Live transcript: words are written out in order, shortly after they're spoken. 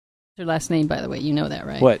Her last name, by the way, you know that,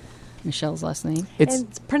 right? What? Michelle's last name.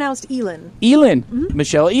 It's pronounced Elin. Elin. Mm-hmm.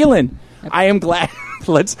 Michelle Elin. I am glad.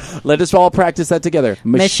 Let us all practice that together.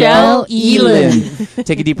 Michelle Elin.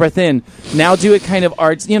 Take a deep breath in. Now do it kind of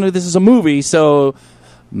arts. You know, this is a movie, so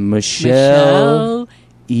Michelle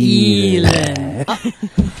Elin.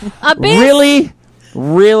 Really?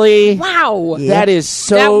 Really? Wow. That is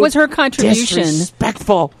so That was her contribution.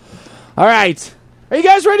 Disrespectful. All right. Are you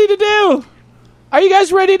guys ready to do? Are you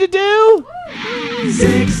guys ready to do?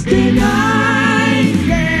 69,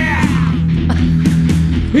 yeah.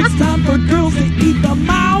 It's time for girls to eat the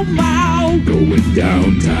Mau Mau. Going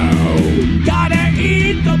downtown. Gotta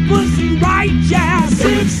eat the pussy right, yeah.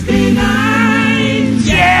 69,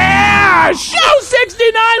 yeah. Show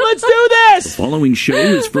 69. Let's do this. The following show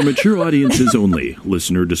is for mature audiences only.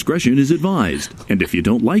 Listener discretion is advised. And if you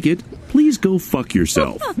don't like it, please go fuck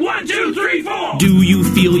yourself. 1, 2, 3, 4. Do you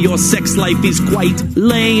feel your sex life is quite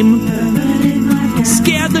lame?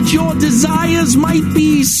 Scared that your desires might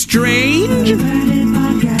be strange?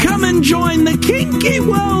 Come and join the kinky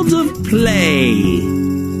world of play.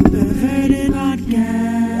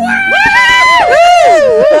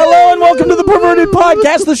 Hello and welcome to the Perverted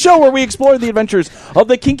Podcast, the show where we explore the adventures of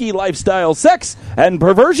the kinky lifestyle, sex, and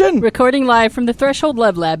perversion. Recording live from the Threshold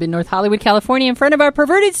Love Lab in North Hollywood, California, in front of our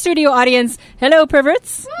perverted studio audience. Hello,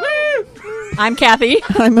 perverts. I'm Kathy.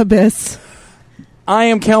 I'm Abyss. I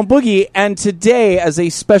am Count Boogie, and today, as a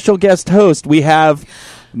special guest host, we have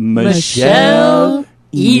Michelle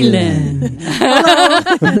Elin.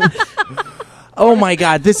 Oh my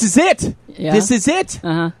God, this is it. Yeah. This is it.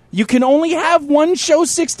 Uh-huh. You can only have one show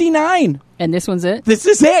 69. And this one's it? This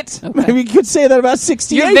is it. Okay. Maybe you could say that about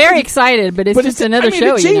 68. You're very excited, but it's just another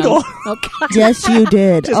show, a jingle. you know. Okay. Yes, you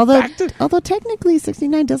did. Just Although technically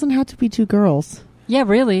 69 doesn't have to be two girls. Yeah,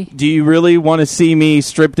 really. Do you really want to see me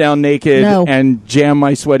strip down naked and jam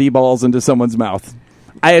my sweaty balls into someone's mouth?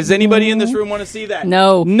 Does anybody in this room want to see that?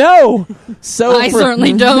 No. No. So I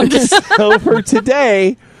certainly don't. So for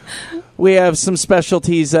today, we have some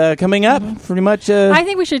specialties coming up. Pretty much. I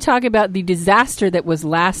think we should talk about the disaster that was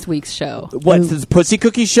last week's show. What? The Pussy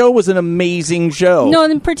Cookie Show was an amazing show. No,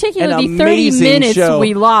 in particular, An the 30 amazing minutes show.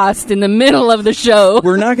 we lost in the middle of the show.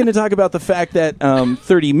 We're not going to talk about the fact that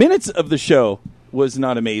 30 minutes of the show was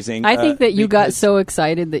not amazing. I think that you got so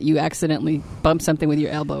excited that you accidentally bumped something with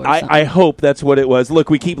your elbow or something. I hope that's what it was. Look,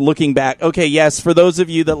 we keep looking back. Okay, yes, for those of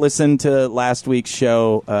you that listened to last week's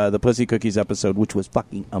show, the Pussy Cookies episode, which was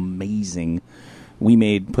fucking amazing. We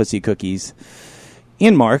made pussy cookies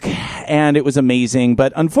in Mark, and it was amazing.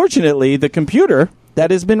 But unfortunately, the computer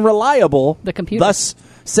that has been reliable, thus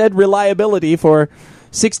said reliability for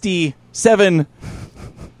 67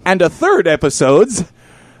 and a third episodes,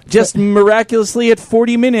 just miraculously at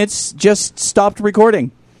 40 minutes just stopped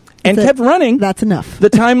recording and kept running. That's enough. The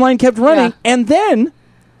timeline kept running. And then,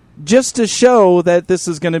 just to show that this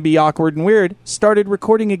is going to be awkward and weird, started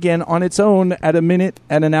recording again on its own at a minute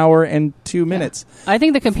and an hour and 2 minutes. I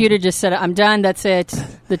think the computer just said, I'm done, that's it.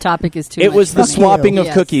 The topic is too much. It was the swapping of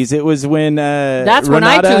cookies. It was when that's when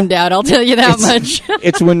I tuned out, I'll tell you that much.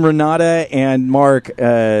 It's when Renata and Mark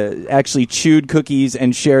actually chewed cookies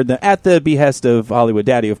and shared them at the behest of Hollywood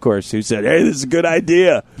Daddy, of course, who said, hey, this is a good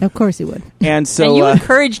idea. Of course he would. And so and you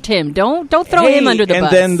encouraged him. Don't throw him under the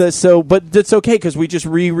bus. And then but it's okay because we just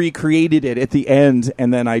recreated it at the end,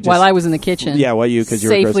 and then I just while I was in the kitchen. Yeah, while you because you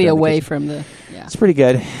were safely away from the. Yeah. It's pretty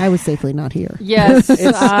good. I was safely not here. Yes,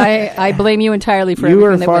 I blame you entirely for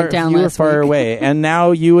everything that went down last week. You were far away, and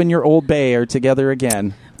now you and your Old Bay are together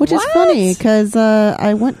again. Which is funny because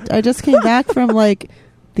I just came back from like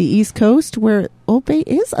the East Coast where Old Bay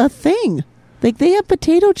is a thing. Like they have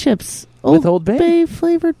potato chips. With Old Bay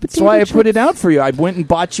flavored potato chips. That's why I put it out for you. I went and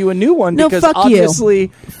bought you a new one because fuck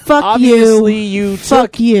obviously, fuck you took.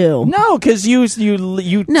 Fuck you. No, because you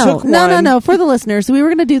took one. No. For the listeners, we were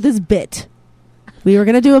going to do this bit. We were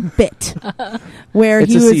going to do a bit where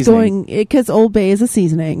he was going because Old Bay is a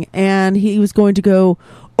seasoning, and he was going to go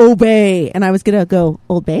Obey, and I was going to go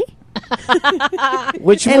Old Bay.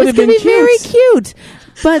 Which would have been cute. Very cute.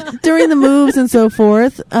 But during the moves and so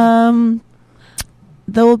forth,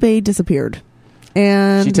 the Old Bay disappeared.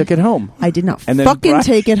 And she took it home. I did not fucking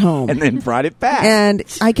take it home. And then brought it back. And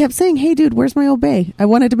I kept saying, hey, dude, where's my Old Bay? I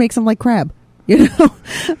wanted to make some like crab. You know?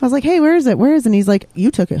 I was like, hey, where is it? Where is it? And he's like,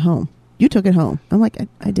 you took it home. You took it home. I'm like,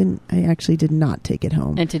 I didn't. I actually did not take it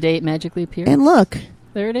home. And today it magically appeared. And look.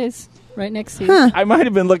 There it is. Right next to you. I might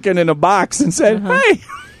have been looking in a box and said, hey,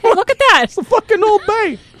 look at that. It's the fucking Old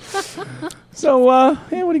Bay. So,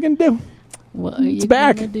 hey, what are you going to do? What are it's you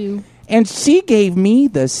back. gonna do? And she gave me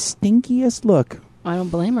the stinkiest look I don't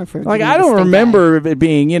blame her for Like, I don't remember it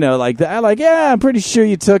being, like that. Like, yeah, I'm pretty sure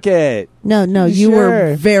you took it. No, you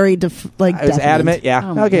were very I was adamant. Yeah.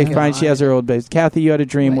 Oh okay, God. fine. She has her old base. Kathy, you had a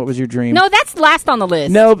dream. What was your dream? No, that's last on the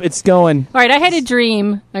list. Nope, it's going. All right, I had a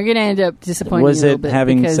dream. I'm going to end up disappointing Was you a little it bit.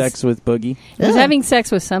 having because sex with Boogie? It was having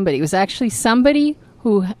sex with somebody. It was actually somebody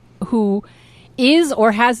who is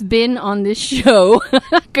or has been on this show,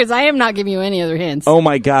 because I am not giving you any other hints. Oh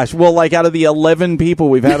my gosh. Well, like out of the 11 people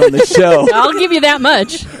we've had on the show, I'll give you that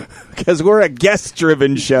much. because we're a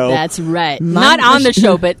guest-driven show. That's right. Not on the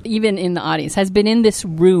show, but even in the audience. Has been in this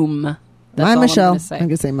room. That's My all Michelle. I'm going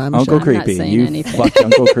to say my Michelle. Uncle I'm not Creepy. saying You anything. fucked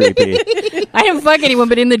Uncle Creepy. I didn't fuck anyone,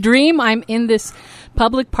 but in the dream, I'm in this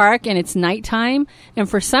public park and it's nighttime, and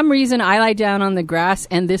for some reason, I lie down on the grass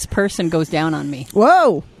and this person goes down on me.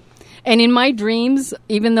 Whoa. And in my dreams,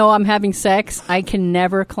 even though I'm having sex, I can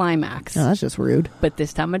never climax. Oh, that's just rude. But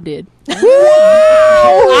this time I did.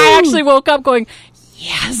 I actually woke up going,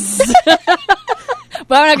 yes.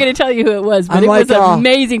 But I'm not going to tell you who it was, but I'm it like, was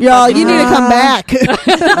amazing. Y'all, you need to come back.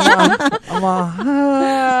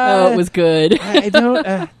 Oh, it was good. I don't.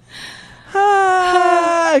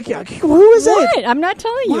 Who is What? it? I'm not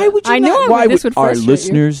telling you. Why would you I know not? I Why this would our frustrate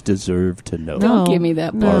listeners deserve to know? you. Don't No. give me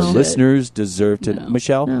that No. Our bullshit. listeners deserve to know.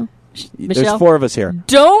 Michelle? No. There's Michelle? 4 of us here.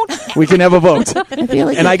 Don't. We can have a vote. I feel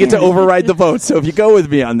like And I get to override the vote. So if you go with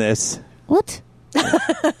me on this, What?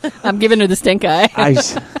 I'm giving her the stink eye.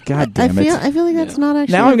 God damn it. I feel like that's not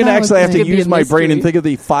actually. Now I'm going to valid actually have to thing. Could be use a my brain and mystery. think of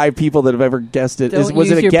the 5 people that have ever guessed it. Don't Was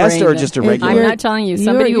use it a your guest brain or then. just a I'm regular? I'm not telling you.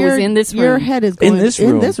 Somebody who was in this room. Your head is going In this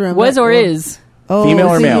room. Was or Right. is. Oh, Female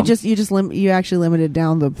or so male? You actually limited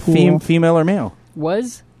down the pool. Female or male?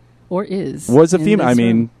 Was or is. Was a in female. this I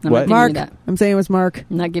mean, room. I'm what? not giving you Mark. that. I'm saying it was Mark.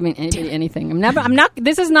 I'm not giving anybody anything. I'm not.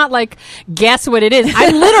 This is not like guess what it is.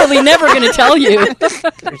 I'm literally never going to tell you.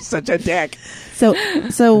 You're such a dick.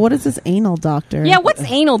 So what is this anal doctor? Yeah, what's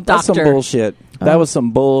anal That's doctor? some bullshit. That was some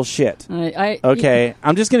bullshit. Okay,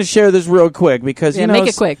 I'm just going to share this real quick because Yeah, you know, make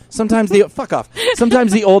it quick. Sometimes the fuck off.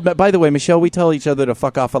 Sometimes the old. By the way, Michelle, we tell each other to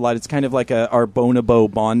fuck off a lot. It's kind of like our bonobo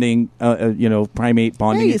bonding, primate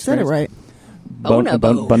bonding. Yeah, you said it experience. right.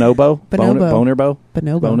 Bonobo. Bonobo. Bonobo.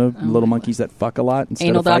 Bono, little monkeys that fuck a lot. Instead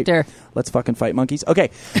Anal of fight. doctor. Let's fucking fight monkeys. Okay,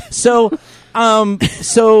 so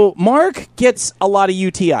Mark gets a lot of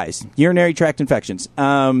UTIs, urinary tract infections.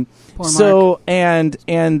 Poor Mark.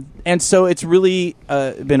 And so it's really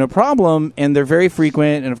been a problem, and they're very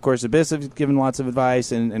frequent. And of course, Abyss has given lots of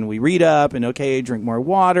advice, and we read up, and okay, drink more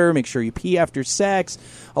water, make sure you pee after sex.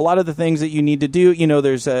 A lot of the things that you need to do,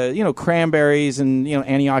 there's cranberries and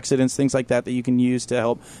antioxidants, things like that you can use to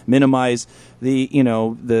help minimize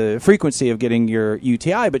the frequency of getting your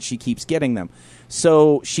UTI. But she keeps getting them.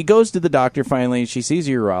 So she goes to the doctor finally. She sees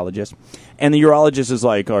a urologist. And the urologist is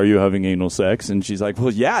like, "Are you having anal sex?" And she's like, "Well,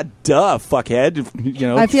 yeah, duh, fuckhead."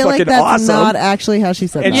 I feel like fucking that's awesome. not actually how she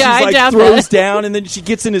said And that. Yeah, I she's like doubt throws that. down, and then she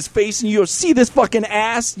gets in his face, and you go, "See this fucking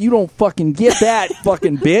ass? You don't fucking get that,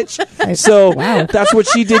 fucking bitch." So that's what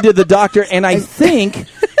she did to the doctor, and I think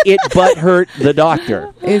it butt hurt the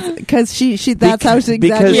doctor. Because she that's how she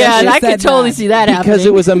because- exactly. Yeah, she I said could totally that. see that happening. Because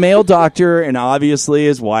it was a male doctor, and obviously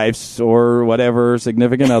his wife's or whatever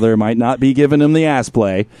significant other might not be giving him the ass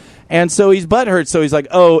play. And so he's butthurt. So he's like,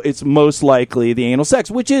 "Oh, it's most likely the anal sex,"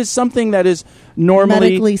 which is something that is normally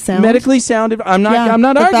Medically sound. I'm not. Yeah, I'm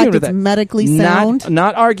not the fact arguing with it's that. medically sound.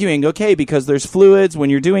 Not arguing. Okay, because there's fluids when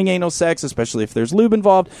you're doing anal sex, especially if there's lube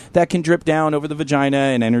involved, that can drip down over the vagina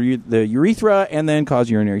and enter the urethra and then cause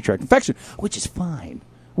urinary tract infection, which is fine.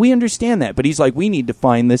 We understand that. But he's like, "We need to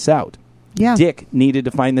find this out." Yeah. Dick needed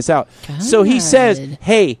to find this out. So he says,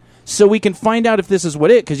 "Hey, so we can find out if this is what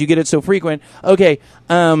because you get it so frequent. Okay,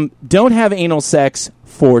 don't have anal sex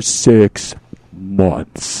for 6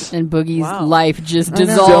 months. And Boogie's Wow. life just I know.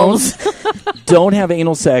 dissolves. Don't have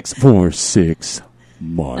anal sex for 6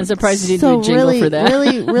 months. I'm surprised you didn't So do a jingle really, for that.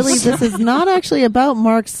 really, this is not actually about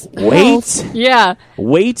Mark's health. Wait, Yeah.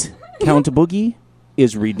 Count Boogie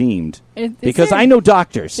is redeemed Is because there- I know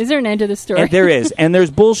doctors. Is there an end to the story? And there is, and there's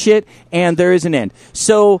bullshit, and there is an end.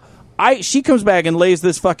 So she comes back and lays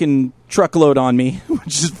this fucking truckload on me,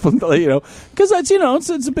 which is because that's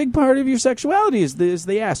it's a big part of your sexuality is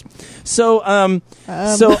the ass. So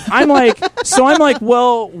so I'm like,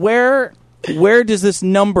 well, where does this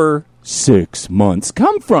number 6 months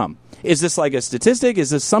come from? is this like a statistic? Is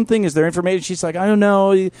this something? Is there information? She's like, I don't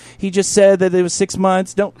know. He just said that it was 6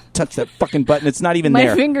 months. Don't touch that fucking button. It's not even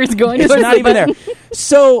there. My finger's going It's towards not the even button. there.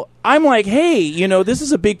 So I'm like, hey, this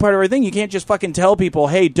is a big part of our thing. You can't just fucking tell people,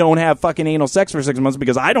 hey, don't have fucking anal sex for 6 months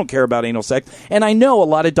because I don't care about anal sex. And I know a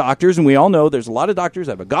lot of doctors, and we all know there's a lot of doctors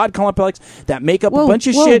that have a God complex that make up a bunch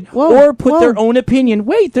of shit or put their own opinion.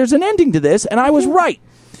 Wait, there's an ending to this, and I was right.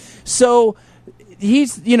 So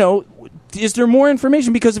he's, is there more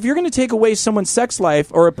information? Because if you're going to take away someone's sex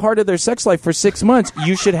life or a part of their sex life for 6 months,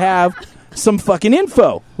 you should have some fucking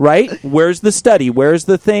info, right? Where's the study? Where's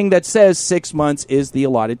the thing that says 6 months is the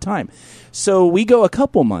allotted time? So we go a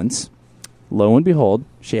couple months. Lo and behold,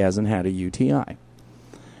 she hasn't had a UTI.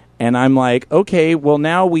 And I'm like, okay, well,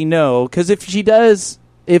 now we know. Because if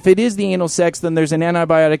it is the anal sex, then there's an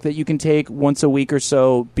antibiotic that you can take once a week or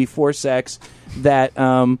so before sex that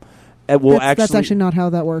that's actually not how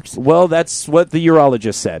that works. Well, that's what the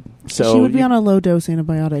urologist said. So she would be on a low dose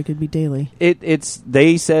antibiotic. It'd be daily.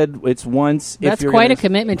 They said it's once. That's quite a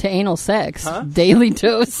commitment to anal sex. Huh? Daily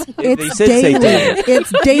dose. It's daily.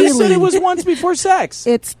 It's daily. You said it was once before sex.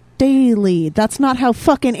 It's daily. That's not how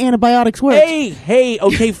fucking antibiotics work. Hey,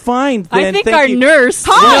 okay, fine. Then, I think our nurse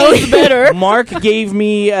knows better. Mark gave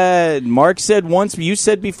me. Mark said once. You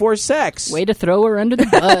said before sex. Way to throw her under the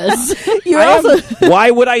bus.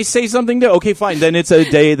 Why would I say something to? Okay, fine. Then it's a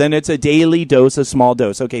day. Then it's a daily dose, a small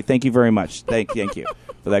dose. Okay, thank you very much. Thank you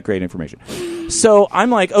for that great information. So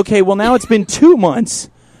I'm like, okay, well now it's been 2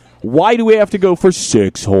 months. Why do we have to go for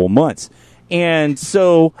 6 whole months? And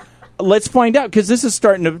so. Let's find out, because this is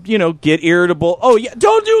starting to, get irritable. Oh, yeah.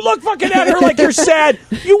 Don't you look fucking at her like you're sad.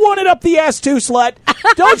 You want it up the ass too, slut.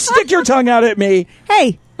 Don't stick your tongue out at me.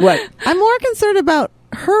 Hey. What? I'm more concerned about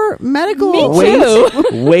her medical...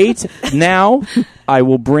 Wait. Now, I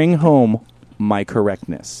will bring home my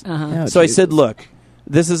correctness. Uh-huh. So I said, look,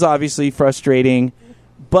 this is obviously frustrating,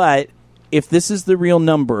 but if this is the real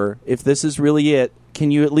number, if this is really it, can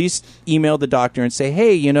you at least email the doctor and say,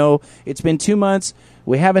 hey, it's been 2 months.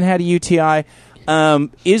 We haven't had a UTI.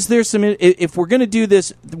 Is there some? If we're going to do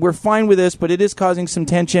this, we're fine with this, but it is causing some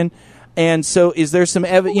tension. And so, is there some?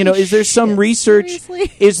 Is there some research?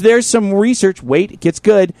 Seriously? Is there some research? Wait, it gets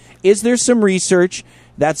good. Is there some research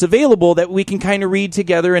that's available that we can kind of read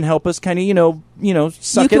together and help us kind of,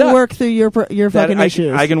 suck it up? You can work through your fucking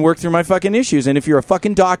issues. I can work through my fucking issues. And if you're a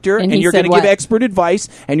fucking doctor and you're going to give expert advice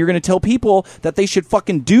and you're going to tell people that they should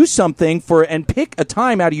fucking do something and pick a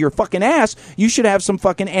time out of your fucking ass, you should have some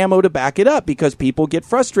fucking ammo to back it up, because people get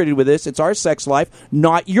frustrated with this. It's our sex life,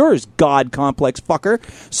 not yours, God complex fucker.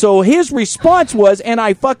 So his response was, and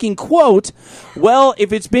I fucking quote, well,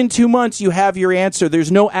 if it's been 2 months, you have your answer.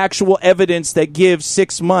 There's no actual evidence that gives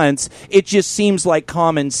 6 months. It just seems like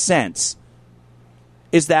common sense.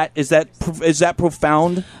 Is that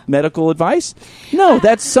profound medical advice? No,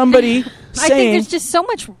 that's somebody saying. I think there's just so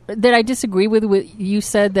much that I disagree with what you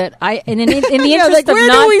said that in the interest of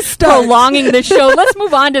not prolonging the show, let's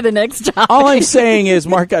move on to the next topic. All I'm saying is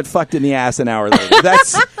Mark got fucked in the ass an hour later.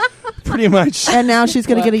 That's pretty much. And now she's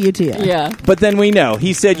going to get a UTI. Yeah. But then we know.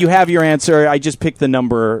 He said, you have your answer. I just picked the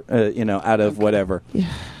number, out of whatever.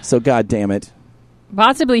 Yeah. So, God damn it.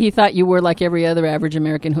 Possibly he thought you were like every other average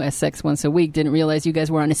American who has sex once a week. Didn't realize you guys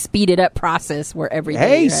were on a speeded up process where every day.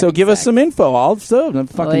 Hey, so give us some info. I'll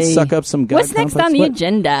fucking suck up some. What's next on the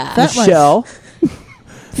agenda? Michelle.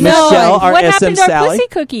 Michelle, our what SM happened to our Sally? Pussy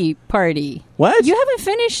Cookie party? What? You haven't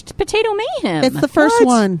finished Potato Mayhem. It's the first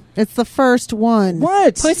one. It's the first one.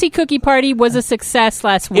 What? Pussy Cookie party was a success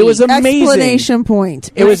last week. It was amazing. Explanation point.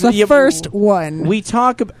 It was the first one. We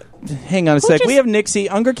talk about. Hang on a sec. We have Nixie.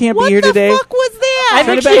 Unger can't be what here today. What the fuck was that?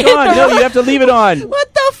 Turn it back on. No, you have to leave it on.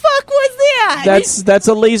 What the fuck was that? That's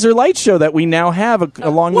a laser light show that we now have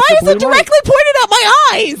along with the blue light. Why is it directly pointed at my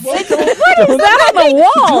eyes? What is that on the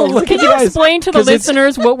wall? Can you explain to the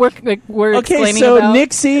listeners what we're exclaiming about? Okay, so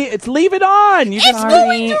Nixie, leave it on. It's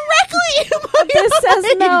going directly. This says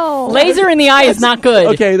no. Laser in the eye is not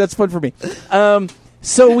good. Okay, that's fun for me.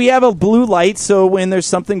 So we have a blue light, so when there's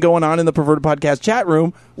something going on in the Perverted Podcast chat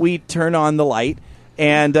room, we turn on the light,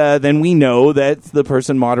 and then we know that the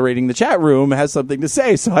person moderating the chat room has something to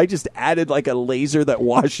say. So I just added like a laser that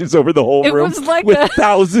washes over the whole room with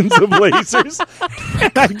thousands of lasers.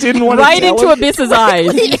 And I didn't want to right into Abyss's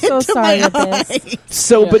eyes. So sorry, Abyss.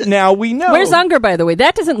 So, but now we know. Where's Unger, by the way?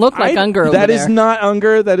 That doesn't look like Unger over That there. is not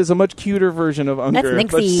Unger. That is a much cuter version of Unger.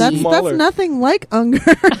 That's Nixie. That's nothing like Unger.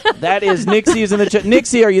 That is Nixie is in the chat.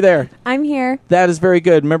 Nixie, are you there? I'm here. That is very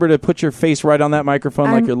good. Remember to put your face right on that microphone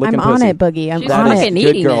like you're licking I'm pussy. on it, Boogie. She's That is fucking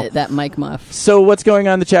good, eating girl. it, that mic muff. So what's going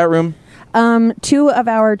on in the chat room? 2 of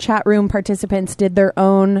our chat room participants did their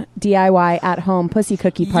own DIY at home pussy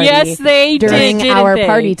cookie party. Yes, they did, during didn't our they?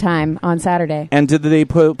 party time on Saturday. And did they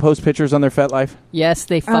post pictures on their FetLife? Yes,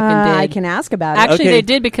 they fucking did. I can ask about it. Actually, Okay. they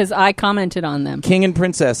did because I commented on them. King and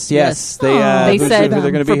Princess, yes. They who said they're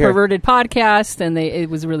going to be for here. Perverted Podcast, and it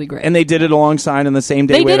was really great. And they did it alongside on the same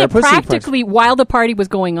day. They we had did our it pussy party. practically while the party was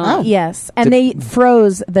going on. Yes, and they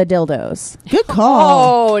froze the dildos. Good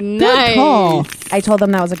call. Oh, nice. Good call. I told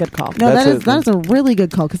them that was a good call. No, That's that is a really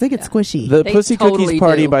good call because they get squishy. The They Pussy totally Cookies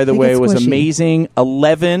party, do. by the They way, get was squishy. amazing.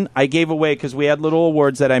 11 I gave away because we had little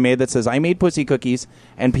awards that I made that says I made pussy cookies,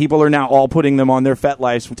 and people are now all putting them on their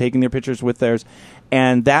FetLives, taking their pictures with theirs.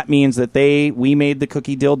 And that means that we made the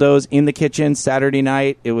cookie dildos in the kitchen Saturday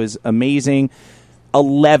night. It was amazing.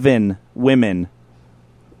 11 women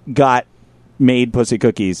made pussy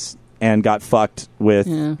cookies and got fucked with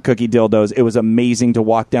cookie dildos. It was amazing to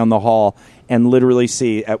walk down the hall and literally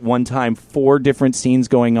see at one time 4 different scenes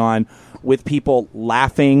going on with people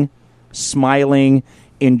laughing, smiling,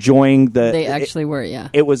 enjoying They actually were, yeah.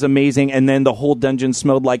 It was amazing. And then the whole dungeon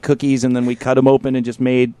smelled like cookies, and then we cut them open and just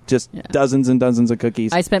made dozens and dozens of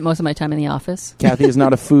cookies. I spent most of my time in the office. Kathy is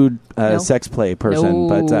not a food No. sex play person,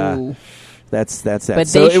 but No. that's that. But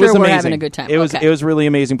So they it was sure were amazing. having a good time. It was Okay. it was really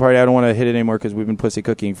amazing party. I don't want to hit it anymore because we've been pussy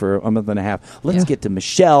cooking for a month and a half. Let's get to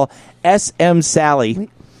Michelle SM Sally.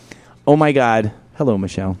 Oh my God. Hello,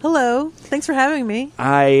 Michelle. Hello. Thanks for having me.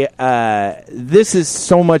 This is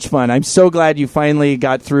so much fun. I'm so glad you finally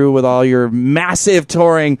got through with all your massive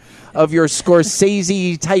touring of your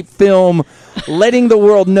Scorsese type film, letting the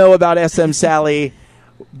world know about SM Sally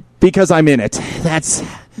because I'm in it.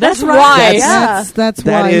 That's right. why. Yeah. That's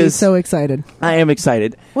That why is- he's so excited. I am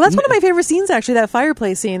excited. Well, that's one of my favorite scenes, actually, that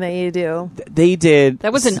fireplace scene that you do. They did.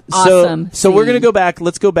 That was an So- awesome So we're scene. gonna go back.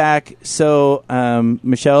 Let's go back. So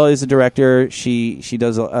Michelle is a director. She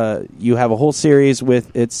does. You have a whole series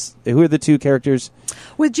with who are the 2 characters?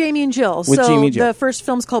 With Jamie and Jill. With so Jamie and Jill. the first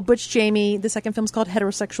film's called Butch Jamie, the second film's called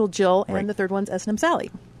Heterosexual Jill, and Right. the third one's S&M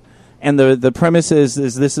Sally. And the premise is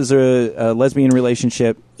this is a lesbian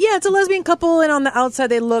relationship. Yeah, it's a lesbian couple, and on the outside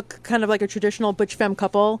they look kind of like a traditional butch femme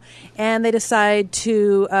couple, and they decide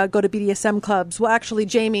to go to BDSM clubs. Well, actually,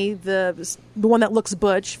 Jamie, the one that looks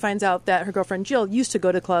butch, finds out that her girlfriend Jill used to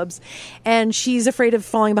go to clubs, and she's afraid of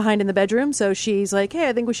falling behind in the bedroom, so she's like, hey,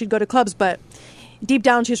 I think we should go to clubs, but deep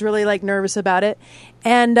down she's really like nervous about it.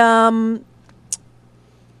 And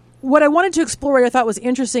what I wanted to explore, what I thought was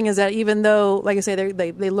interesting, is that even though, like I say,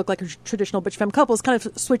 they look like a traditional butch femme couples, kind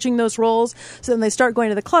of switching those roles. So then they start going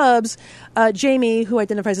to the clubs. Jamie, who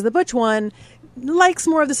identifies as the butch one, likes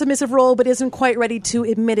more of the submissive role, but isn't quite ready to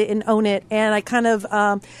admit it and own it. And I kind of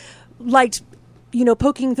liked,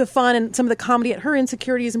 poking the fun and some of the comedy at her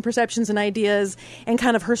insecurities and perceptions and ideas, and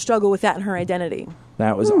kind of her struggle with that and her identity.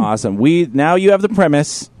 That was awesome. Now you have the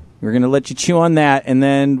premise. We're going to let you chew on that, and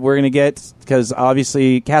then we're going to get, because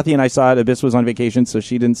obviously Kathy and I saw it. Abyss was on vacation, so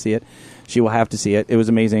she didn't see it. She will have to see it. It was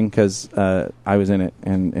amazing because I was in it,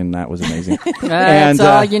 and that was amazing. That's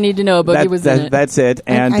all you need to know. Boogie was in it. That's it.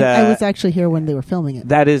 And I was actually here when they were filming it.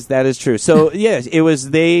 that is true. So yes, it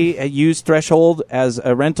was. They used Threshold as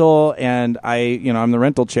a rental, and I'm the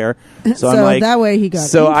rental chair. So I'm like, that way he got.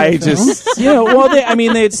 So into I film. just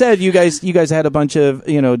they had said you guys had a bunch of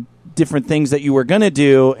different things that you were going to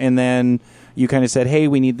do, and then you kind of said, hey,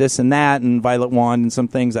 we need this and that, and Violet Wand and some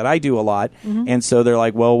things that I do a lot. Mm-hmm. And so they're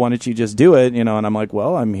like, well, why don't you just do it? And I'm like,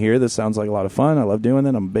 well, I'm here. This sounds like a lot of fun. I love doing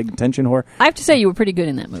it. I'm a big attention whore. I have to say, you were pretty good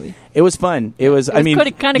in that movie. It was fun. It was kinda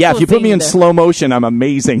yeah, cool if you put me seeing in you there. slow motion, I'm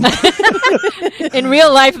amazing. In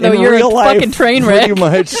real life, though, In you're real a life, fucking train wreck. Pretty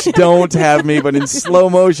much don't have me, but in slow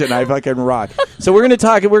motion, I fucking rock. So we're going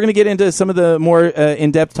to get into some of the more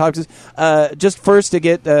in-depth talks. Just first to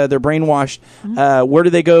get they're brainwashed, where do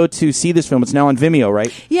they go to see this film? It's now on Vimeo,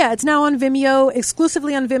 right? Yeah, it's now on Vimeo,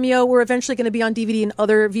 exclusively on Vimeo. We're eventually going to be on DVD and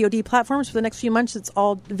other VOD platforms for the next few months. It's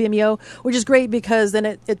all Vimeo, which is great because then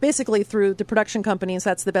it basically through the production companies,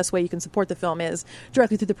 that's the best way you can support the film is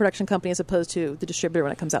directly through the production company as opposed to the distributor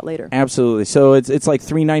when it comes out later. Absolutely. So it's like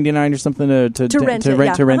 $3.99 or something to rent it,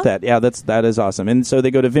 yeah. to rent that. Yeah, that is awesome. And so they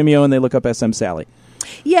go to Vimeo and they look up SM Sally.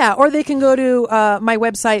 Yeah, or they can go to my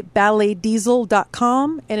website,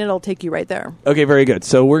 balletdiesel.com, and it'll take you right there. Okay, very good.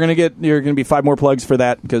 So you're going to be 5 more plugs for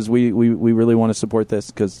that because we really want to support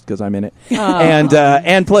this because I'm in it.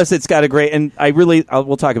 And plus it's got a great, and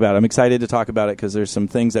we'll talk about it. I'm excited to talk about it because there's some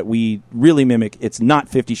things that we really mimic. It's not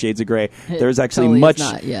 50 Shades of Grey. There's actually totally is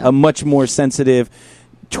not, yeah. a much more sensitive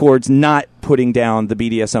towards not putting down the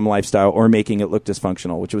BDSM lifestyle or making it look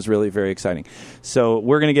dysfunctional, which was really very exciting. So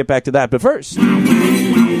we're going to get back to that. But first,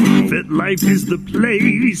 FetLife is the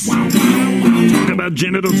place. Talk about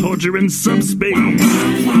genital torture in subspace.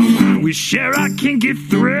 We share our kinky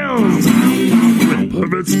thrills with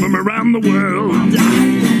perverts from around the world.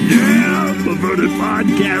 Yeah, Perverted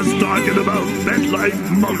Podcast talking about FetLife,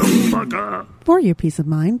 motherfucker. For your peace of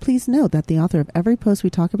mind, please note that the author of every post we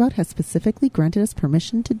talk about has specifically granted us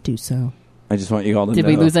permission to do so. I just want you all to know. Did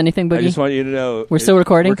we lose anything, Boogie? I just want you to know. We're still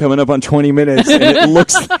recording? We're coming up on 20 minutes, and it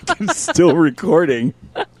looks like it's still recording.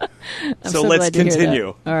 So let's continue.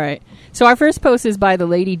 All right. So our first post is by the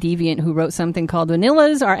Lady Deviant, who wrote something called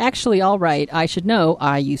Vanillas Are Actually All Right. I Should Know.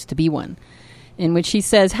 I Used to Be One. In which she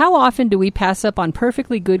says, how often do we pass up on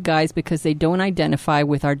perfectly good guys because they don't identify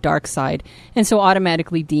with our dark side and so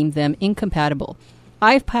automatically deem them incompatible?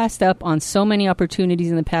 I've passed up on so many opportunities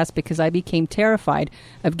in the past because I became terrified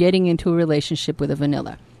of getting into a relationship with a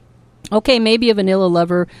vanilla. Okay, maybe a vanilla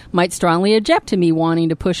lover might strongly object to me wanting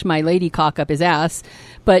to push my lady cock up his ass,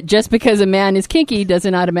 but just because a man is kinky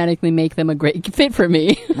doesn't automatically make them a great fit for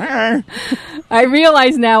me. I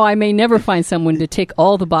realize now I may never find someone to tick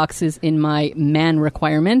all the boxes in my man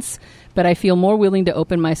requirements, but I feel more willing to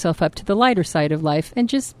open myself up to the lighter side of life and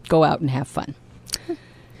just go out and have fun.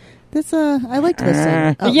 This I liked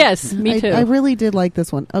this one. Yes, me too. I really did like this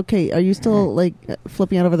one. Okay, are you still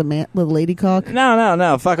flipping out over the lady cock?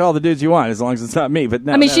 No. Fuck all the dudes you want, as long as it's not me. But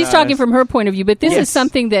no, I mean, no, she's talking from her point of view, but this Yes. is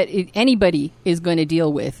something that anybody is going to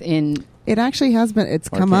deal with. It actually has been. It's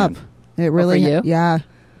come can. up. It really. for you? Yeah.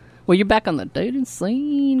 Well, you're back on the dating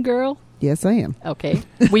scene, girl. Yes, I am. Okay,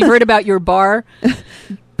 we've heard about your bar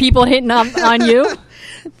people hitting up on you.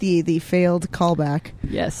 The failed callback.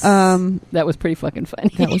 Yes. That was pretty fucking funny.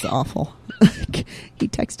 That was awful. He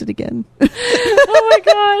texted again. Oh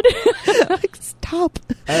my god. Like, stop.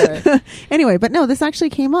 All right. Anyway, but no, this actually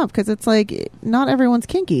came up because it's like not everyone's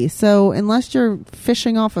kinky. So unless you're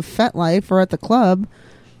fishing off of FetLife or at the club,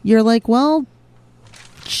 you're like, well,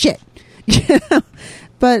 shit.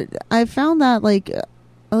 But I found that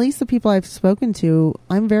at least the people I've spoken to,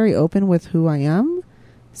 I'm very open with who I am.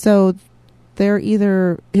 So they're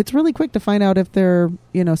it's really quick to find out if they're,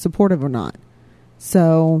 supportive or not.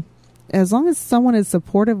 So as long as someone is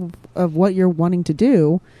supportive of what you're wanting to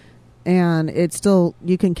do and it's still,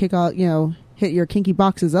 you can kick out, hit your kinky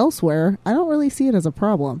boxes elsewhere, I don't really see it as a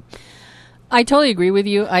problem. I totally agree with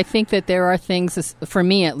you. I think that there are things, for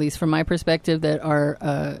me at least, from my perspective, that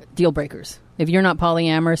are deal breakers. If you're not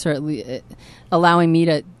polyamorous or allowing me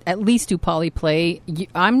to at least do poly play,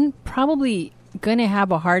 I'm probably going to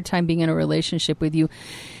have a hard time being in a relationship with you.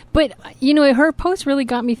 But, her post really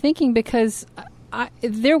got me thinking because I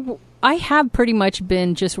have pretty much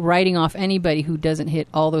been just writing off anybody who doesn't hit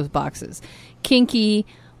all those boxes. Kinky,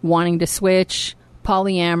 wanting to switch,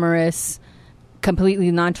 polyamorous,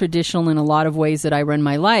 completely non-traditional in a lot of ways that I run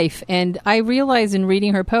my life. And I realized in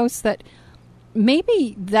reading her posts that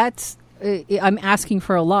maybe that's I'm asking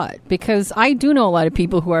for a lot, because I do know a lot of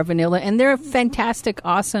people who are vanilla and they're fantastic,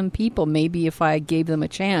 awesome people, maybe if I gave them a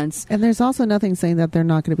chance. And there's also nothing saying that they're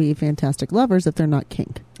not going to be fantastic lovers if they're not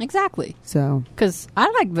kink. Exactly. So, because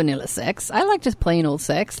I like vanilla sex. I like just plain old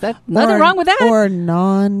sex. Nothing wrong with that. Or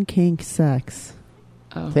non-kink sex.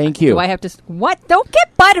 Oh. Thank you. Do I have to... What? Don't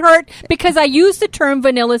get butthurt because I use the term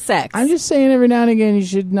vanilla sex. I'm just saying every now and again you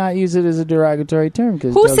should not use it as a derogatory term.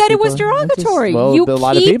 Who said it was derogatory? A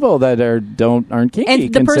lot of people that aren't kinky and the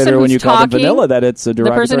consider when you call them vanilla that it's a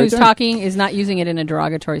derogatory term. The person who's talking is not using it in a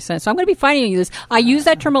derogatory sense. So I'm going to be fighting you this. I use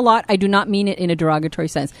that term a lot. I do not mean it in a derogatory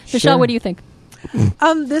sense. Michelle, what do you think?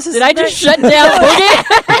 This is. Did I just shut down?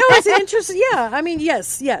 No, it's interesting. Yeah, I mean,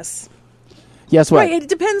 yes. Yes, what? Right. It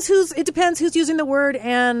depends who's using the word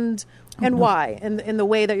and why in the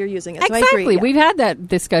way that you're using it. So Exactly. I agree, yeah. We've had that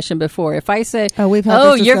discussion before. If I say, we've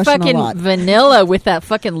had this you're discussion a fucking lot. vanilla with that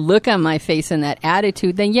fucking look on my face and that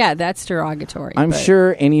attitude, then yeah, that's derogatory. I'm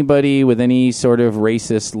sure anybody with any sort of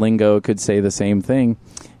racist lingo could say the same thing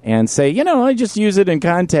and say, I just use it in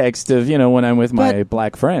context of, when I'm with my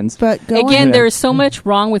black friends. But again, there is so much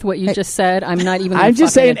wrong with what you just said. I'm not even. I'm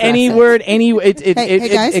just saying any word,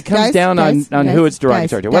 it comes down on who it's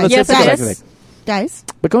derogatory to. Well, let's get back to the guys.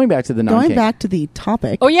 But going back to the non-kink. Going back to the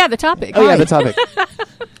topic. Oh yeah, the topic. Oh yeah, the topic.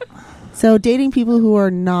 So dating people who are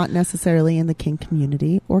not necessarily in the kink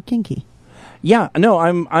community or kinky. Yeah, no,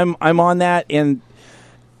 I'm on that And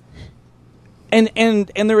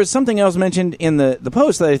there was something else mentioned in the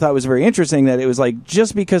post that I thought was very interesting, that it was like,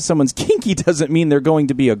 just because someone's kinky doesn't mean they're going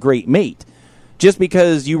to be a great mate. Just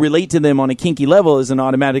because you relate to them on a kinky level isn't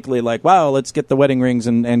automatically like, wow, let's get the wedding rings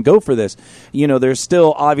and go for this. There's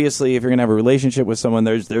still, obviously, if you're going to have a relationship with someone,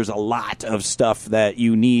 there's a lot of stuff that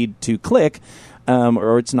you need to click,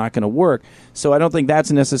 or it's not going to work. So I don't think that's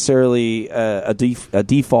necessarily a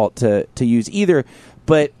default to use either.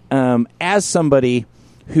 But as somebody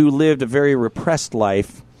who lived a very repressed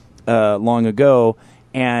life long ago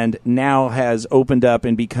and now has opened up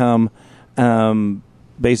and become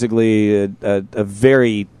basically a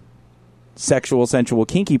very sexual, sensual,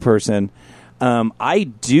 kinky person, I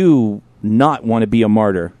do not want to be a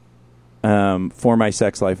martyr for my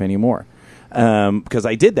sex life anymore. Because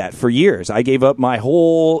I did that for years. I gave up my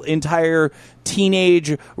whole entire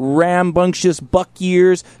teenage rambunctious buck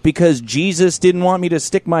years because Jesus didn't want me to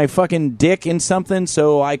stick my fucking dick in something,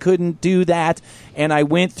 so I couldn't do that. And I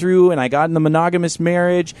went through and I got in the monogamous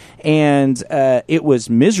marriage, and it was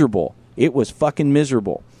miserable. It was fucking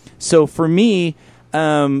miserable. So for me,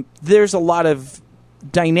 there's a lot of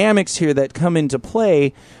dynamics here that come into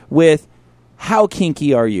play with how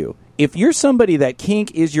kinky are you? If you're somebody that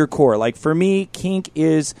kink is your core, like for me, kink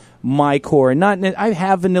is my core. I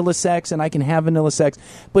have vanilla sex and I can have vanilla sex,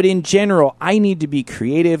 but in general, I need to be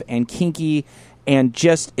creative and kinky and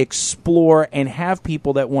just explore and have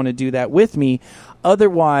people that want to do that with me.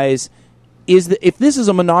 Otherwise, if this is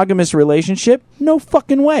a monogamous relationship, no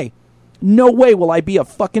fucking way. No way will I be a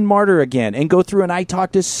fucking martyr again and go through. And I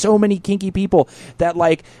talk to so many kinky people that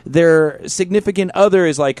like their significant other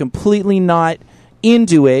is like completely not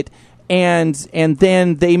into it. And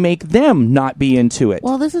then they make them not be into it.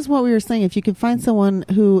 Well, this is what we were saying. If you could find someone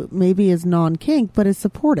who maybe is non-kink but is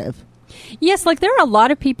supportive. Yes, like there are a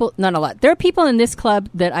lot of people, not a lot. There are people in this club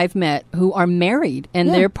that I've met who are married and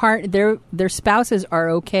their spouses are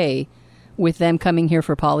okay with them coming here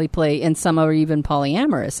for polyplay, and some are even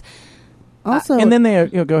polyamorous. Also, and then they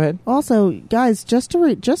go ahead. Also, guys, just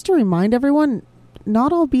to remind everyone,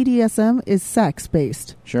 not all BDSM is sex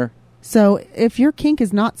based. Sure. So if your kink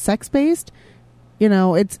is not sex-based,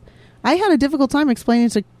 I had a difficult time explaining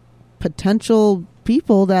to potential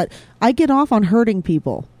people that I get off on hurting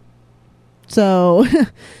people. So,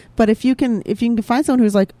 but if you can find someone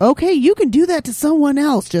who's like, okay, you can do that to someone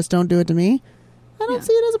else, just don't do it to me, I don't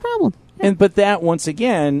see it as a problem. But that, once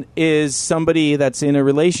again, is somebody that's in a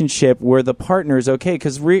relationship where the partner is okay.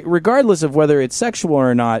 Because regardless of whether it's sexual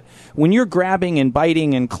or not, when you're grabbing and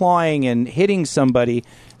biting and clawing and hitting somebody,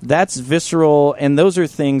 that's visceral, and those are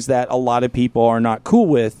things that a lot of people are not cool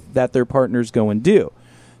with that their partners go and do.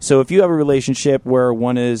 So if you have a relationship where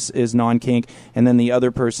one is non-kink and then the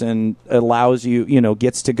other person allows you,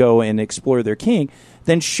 gets to go and explore their kink,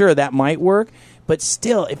 then sure, that might work. But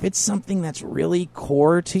still, if it's something that's really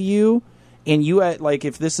core to you, and you like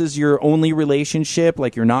if this is your only relationship,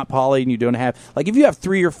 like you're not poly and you don't have, like if you have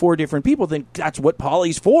 3 or 4 different people, then that's what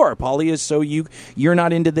poly's for. Poly is so you're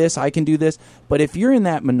not into this, I can do this. But if you're in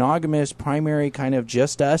that monogamous primary kind of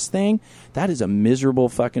just us thing, that is a miserable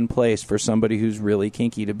fucking place for somebody who's really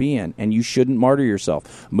kinky to be in. And you shouldn't martyr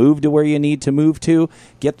yourself. Move to where you need to move to,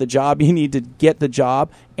 get the job you need to get the job,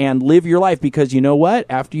 and live your life. Because you know what?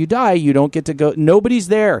 After you die, you don't get to go. Nobody's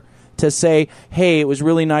there to say, hey, it was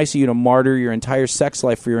really nice of you to martyr your entire sex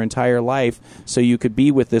life for your entire life so you could be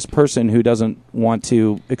with this person who doesn't want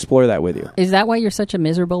to explore that with you. Is that why you're such a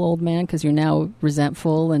miserable old man? Because you're now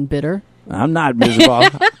resentful and bitter? I'm not miserable.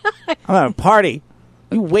 I'm at a party.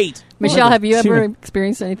 You wait. Michelle, have you ever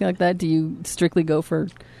experienced anything like that? Do you strictly go for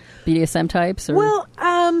BDSM types? Or? Well,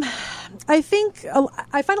 I think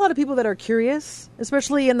I find a lot of people that are curious,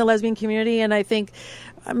 especially in the lesbian community, and I think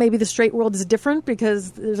maybe the straight world is different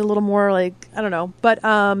because there's a little more I don't know. But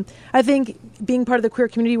I think being part of the queer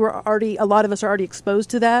community, a lot of us are already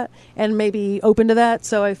exposed to that and maybe open to that.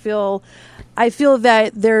 So I feel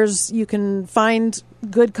that you can find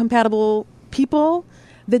good compatible people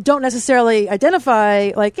that don't necessarily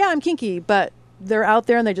identify I'm kinky, but they're out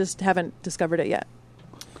there and they just haven't discovered it yet.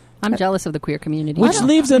 I'm jealous of the queer community. Which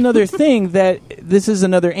leaves another thing that this is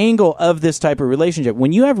another angle of this type of relationship.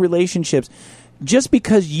 When you have relationships, just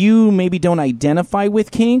because you maybe don't identify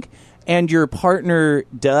with kink and your partner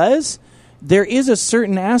does, there is a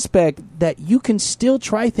certain aspect that you can still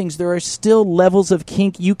try things. There are still levels of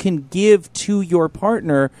kink you can give to your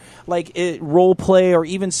partner, like role play or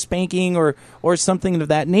even spanking or something of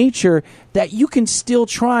that nature, that you can still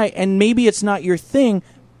try. And maybe it's not your thing,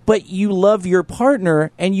 but you love your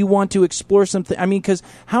partner and you want to explore something. I mean, because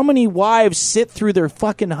how many wives sit through their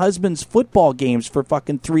fucking husband's football games for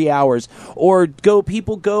fucking 3 hours, or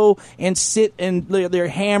people go and sit in their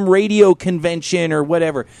ham radio convention or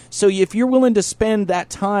whatever. So if you're willing to spend that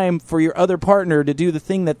time for your other partner to do the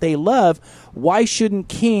thing that they love, why shouldn't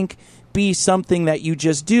kink be something that you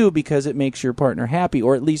just do because it makes your partner happy,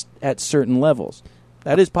 or at least at certain levels?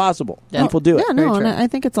 That is possible. Yeah. People do it. Yeah, no, and I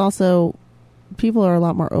think it's also, people are a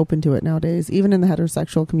lot more open to it nowadays, even in the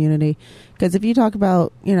heterosexual community. Because if you talk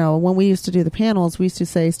about, when we used to do the panels, we used to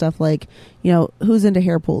say stuff like, who's into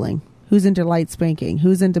hair pulling? who's into light spanking,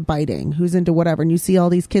 who's into biting, who's into whatever. And you see all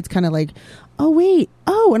these kids kind of like, oh, wait.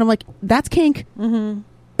 Oh, and I'm like, that's kink. Mm-hmm.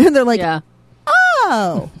 And they're like,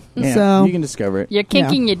 oh. Yeah, so you can discover it. You're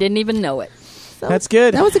kinking, you didn't even know it. So that's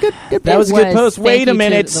good. That was a good That was a good post. Thank Wait a you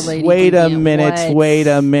minute. to the lady Wait a DM. minute. What? Wait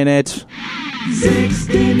a minute.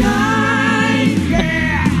 69,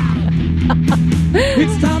 yeah.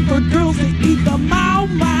 It's time for girls to eat the Mau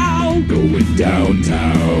Mau. Going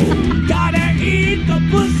downtown. Gotta eat the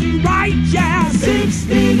pussy right, yeah.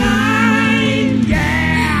 69,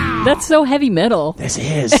 yeah. That's so heavy metal. This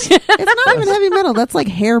is. It's not even heavy metal. That's like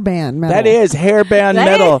hairband metal. That is hairband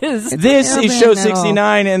That metal. is. This is Hairband show metal.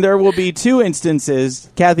 69, and there will be 2 instances.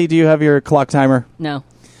 Kathy, do you have your clock timer? No.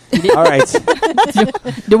 All right.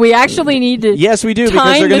 Do we actually need to? Yes, we do, because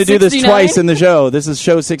time they're going to the do this 69? twice in the show. This is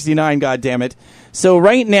show 69, goddammit. So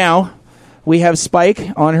right now, we have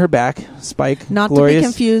Spike on her back. Spike, Not glorious. to be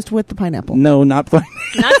confused with the pineapple. No, not Not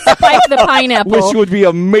Spike the pineapple. which would be the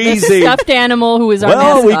amazing. stuffed animal who is our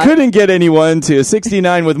Well, we mascot. couldn't get anyone to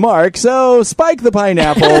 69 with Mark, so Spike the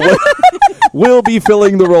pineapple will be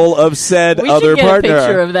filling the role of said We other should get partner. a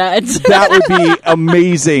picture of that. That would be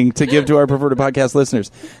amazing to give to our preferred podcast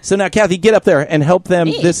listeners. So now, Kathy, get up there and help them.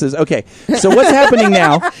 Me? This is okay. So what's happening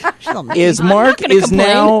now is Mark gonna is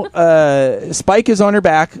complain. now Spike is on her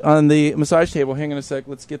back on the massage table. Hang on a sec.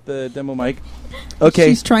 Let's get the demo mic. Okay,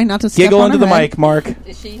 She's trying not to step giggle on into her the head. mic, Mark.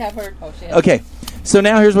 Does she have her? Oh, she has Okay, so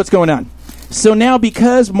now here's what's going on. So now,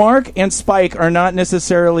 because Mark and Spike are not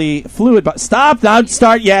necessarily fluid, but stop! Don't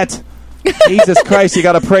start yet. Jesus Christ! You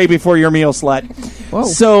got to pray before your meal, slut. Whoa.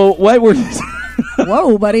 So what we're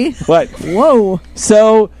Whoa, buddy. what? Whoa.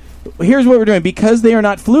 So here's what we're doing. Because they are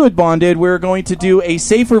not fluid bonded, we're going to do a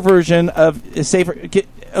safer version of a safer.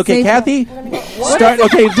 Okay, Safer. Kathy, start.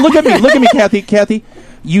 Okay, look at me. Look at me, Kathy. Kathy,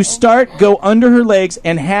 you start. Go under her legs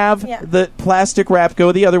and have the plastic wrap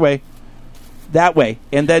go the other way. That way,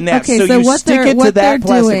 and then that. Okay, so so you what stick they're it to what they're that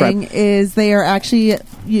plastic doing wrap. is they are actually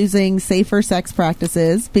using safer sex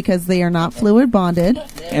practices because they are not fluid bonded.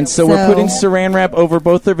 And so we're So- putting saran wrap over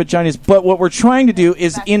both their vaginas. But what we're trying to do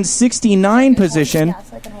is in 69 position.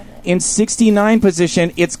 In 69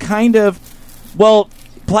 position, it's kind of, well,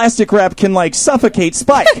 plastic wrap can like suffocate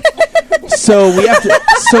Spike. So we have to.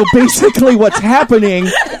 So basically, what's happening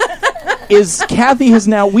is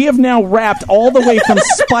we have now wrapped all the way from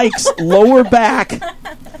Spike's lower back,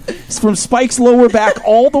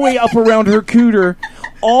 all the way up around her cooter,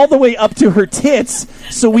 all the way up to her tits,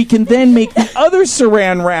 so we can then make the other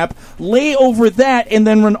saran wrap, lay over that, and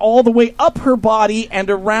then run all the way up her body and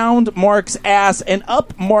around Mark's ass and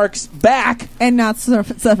up Mark's back. And not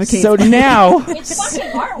suffocate. So now, It's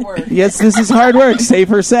fucking artwork. yes, this is hard work.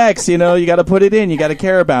 Safer sex, you know, you got to put it in, you got to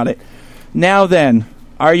care about it. Now then,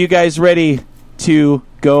 are you guys ready to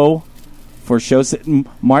go for show?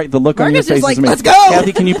 Mark, the look on your Marcus is face is like, amazing. "Let's go!"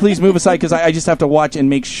 Kathy, can you please move aside because I just have to watch and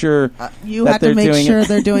make sure you that have to they're make doing sure it.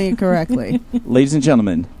 they're doing it correctly. Ladies and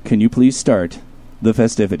gentlemen, can you please start the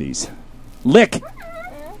festivities? Lick.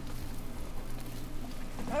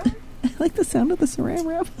 I like the sound of the saran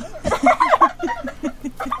wrap.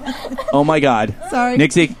 Oh my God. Sorry.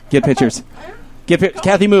 Nixie, get pictures.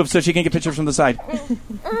 Kathy, move so she can get pictures from the side.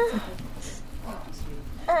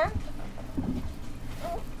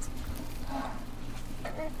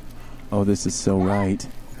 Oh, this is so right.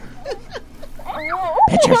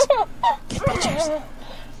 Pictures. Get pictures.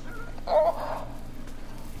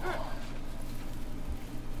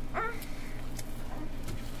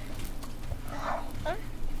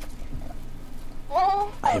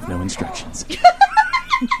 I have no instructions.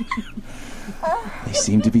 They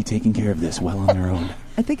seem to be taking care of this well on their own.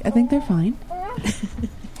 I think they're fine.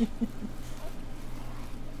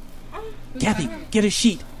 Kathy, get a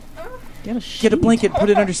sheet. Get Get a blanket, put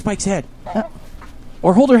it under Spike's head.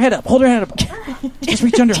 Or hold her head up. Hold her head up. Just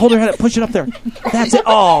reach under, hold her head up, push it up there. That's it.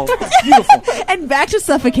 Oh, that's beautiful. And back to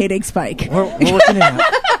suffocating Spike. We're working it out.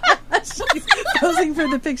 Posing for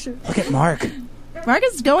the picture. Look at Mark.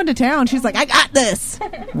 Marcus is going to town. She's like, I got this.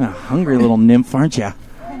 A hungry little nymph, aren't you?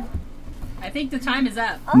 I think the time is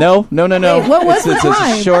up. No. Wait, what was the it's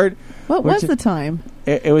time? a short. What was the time?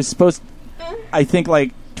 It was supposed, I think,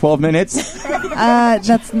 like 12 minutes.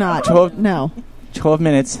 That's not. 12 No. 12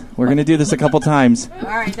 minutes. We're going to do this a couple times. All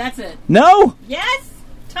right, that's it. No! Yes.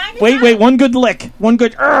 Time is Wait, one good lick. One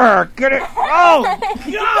good. Get it. Oh,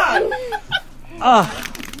 God!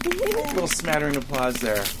 Little smattering of applause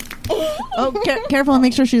there. Oh, careful and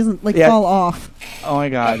make sure she doesn't Yeah. fall off. Oh, my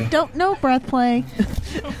God. Don't no breath play.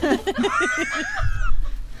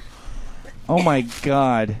 Oh, my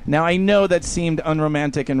God. Now, I know that seemed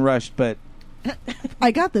unromantic and rushed, but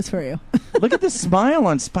I got this for you. Look at the smile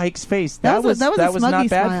on Spike's face. That was not smuggy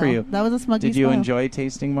bad smile. for you. That was a smuggy Did you smile. enjoy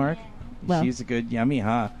tasting Mark? Well. She's a good yummy,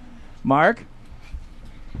 huh? Mark?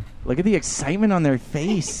 Look at the excitement on their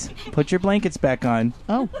face. Put your blankets back on.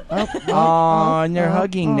 Oh, And they're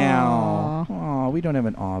hugging now. Oh, we don't have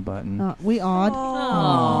an aw button. we awed.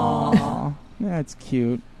 Aw. That's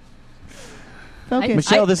cute. Okay.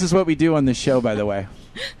 Michelle, this is what we do on this show, by the way.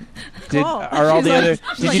 Did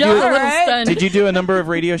you do a number of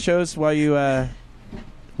radio shows while you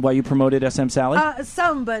promoted SM Sally?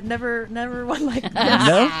 Some, but never one like this.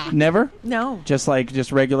 No, never. No, just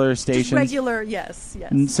regular stations. Just regular, yes.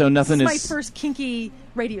 So nothing this is my first kinky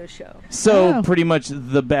radio show. So pretty much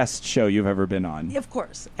the best show you've ever been on. Of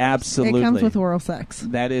course, absolutely. It comes with oral sex.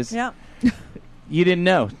 That is. Yeah. You didn't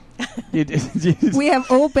know. We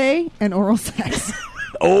have obey and oral sex.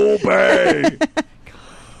 Obey.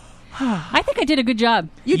 I think I did a good job.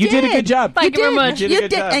 You did a good job. Thank you very much. You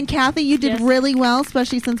did. And Kathy, you did really well,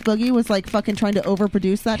 especially since Boogie was like fucking trying to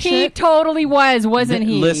overproduce that shit. He totally wasn't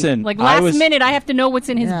he? Listen, like last minute, I have to know what's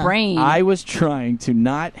in his brain. I was trying to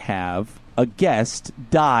not have a guest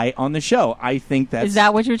die on the show. I think that's... Is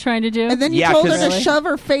that what you're trying to do? And then you told her to shove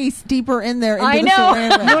her face deeper in there into I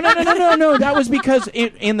know. No. That was because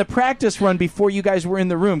in the practice run before you guys were in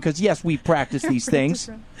the room, because yes, we practice these things.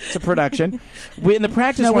 It's a production. In the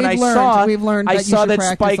practice run, I saw that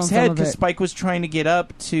Spike's head, because Spike was trying to get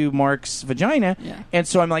up to Mark's vagina, and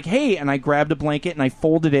so I'm like, hey, and I grabbed a blanket and I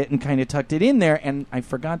folded it and kind of tucked it in there, and I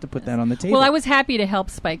forgot to put that on the table. Well, I was happy to help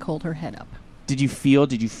Spike hold her head up. Did you feel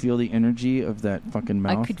the energy of that fucking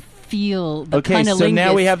mouth? I could feel the so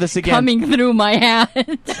now we have this again coming through my hand.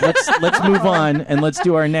 Let's move on and let's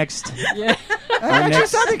do our next. Yeah. That actually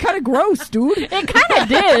sounded kind of gross, dude. It kind of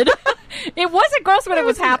did. It wasn't gross when it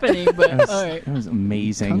was happening, but that was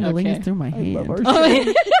amazing. Tongue through my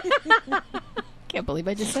hand. Can't believe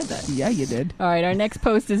I just said that. Yeah, you did. All right, our next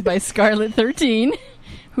post is by Scarlet13.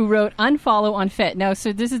 Who wrote unfollow on FET. Now,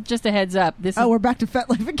 so this is just a heads up. We're back to FET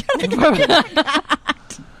Life again.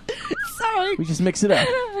 Sorry. We just mix it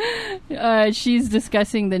up. She's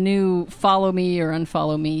discussing the new follow me or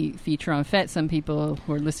unfollow me feature on FET. Some people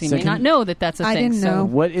who are listening may not know that that's a thing. I didn't know.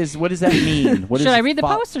 What does that mean? Should I read the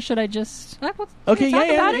post or should I just... Okay,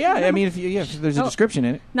 yeah. I mean, if there's a description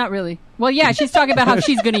in it. Not really. Well, yeah, she's talking about how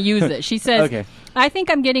she's going to use it. She says, I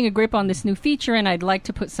think I'm getting a grip on this new feature and I'd like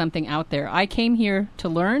to put something out there. I came here to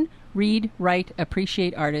learn, read, write,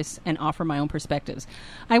 appreciate artists, and offer my own perspectives.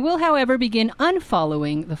 I will, however, begin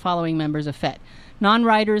unfollowing the following members of FET.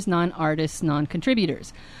 Non-writers, non-artists,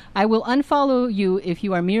 non-contributors. I will unfollow you if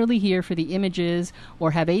you are merely here for the images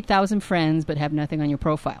or have 8,000 friends but have nothing on your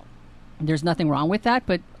profile. There's nothing wrong with that,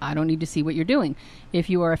 but I don't need to see what you're doing. If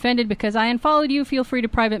you are offended because I unfollowed you, feel free to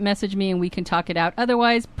private message me and we can talk it out.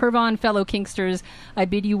 Otherwise, Pervon, fellow Kinksters, I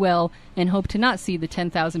bid you well and hope to not see the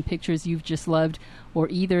 10,000 pictures you've just loved or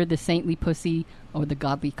either the saintly pussy or the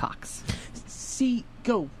godly cocks. See,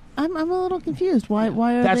 go. I'm a little confused. Why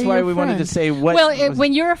are That's they why your we friend? wanted to say what. Well,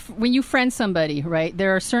 when you friend somebody, right?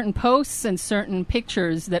 There are certain posts and certain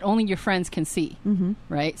pictures that only your friends can see,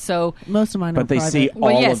 right? So most of mine are they private. see all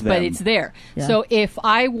well, yes, of them. but it's there. Yeah. So if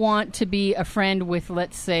I want to be a friend with,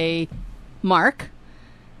 let's say, Mark,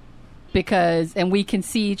 and we can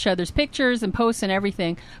see each other's pictures and posts and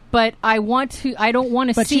everything, but I don't want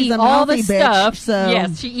to But see she's a all the mouthy bitch, stuff. so-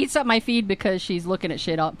 Yes, she eats up my feed because she's looking at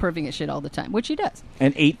shit, perving at shit all the time, which she does.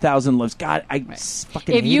 And 8,000 loves. God, I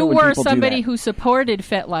fucking If hate you it when were people do somebody that. who supported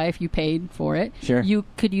FetLife, you paid for it. Sure. You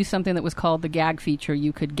could use something that was called the gag feature.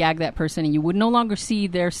 You could gag that person, and you would no longer see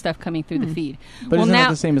their stuff coming through the feed. But isn't that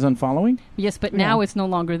the same as unfollowing? Yes, but now it's no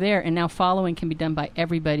longer there, and now following can be done by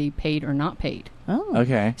everybody, paid or not paid. Oh.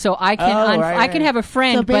 Okay. So I can I can have a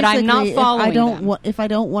friend, So but I'm not basically, following them. If I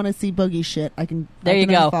don't want to see boogie shit, I can. There I you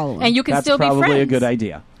can go, unfollow him. and you can That's still be friends. probably a good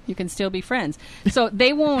idea. You can still be friends. So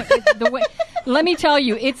they won't. Let me tell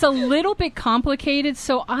you, it's a little bit complicated.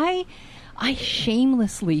 So I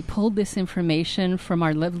shamelessly pulled this information from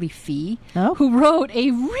our lovely Fee, who wrote a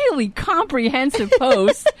really comprehensive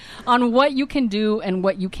post on what you can do and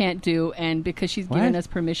what you can't do. And because she's given us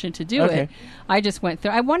permission to do it, I just went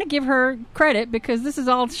through. I want to give her credit because this is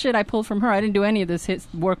all shit I pulled from her. I didn't do any of this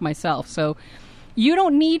work myself. So you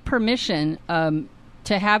don't need permission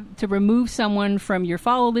to remove someone from your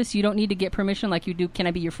follow list. You don't need to get permission like you do. Can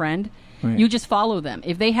I be your friend? Right. You just follow them.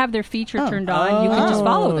 If they have their feature turned on, you can just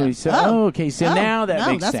follow them. So, okay, so now that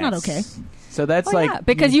makes that's sense. not okay. So that's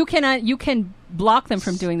because you can block them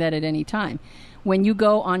from doing that at any time. When you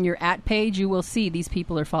go on your @ page, you will see these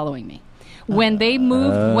people are following me. When they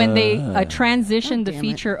moved, when they transitioned the damn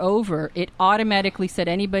feature over, it automatically said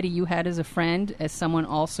anybody you had as a friend as someone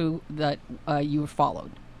also that you were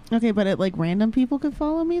followed. Okay, but random people could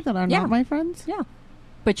follow me that are Yeah. not my friends? Yeah,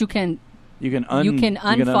 but you can unfollow. You You can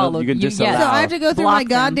yes. So disallow. I have to go through Block my them.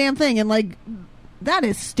 goddamn thing and that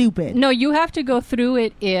is stupid. No, you have to go through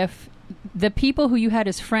it if the people who you had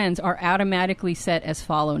as friends are automatically set as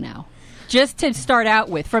follow now. Just to start out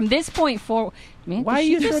with. From this point forward... Man, Why did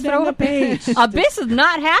she you just throw down the page? Abyss is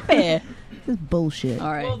not happy. This is bullshit.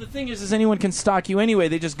 All right. Well, the thing is anyone can stalk you anyway.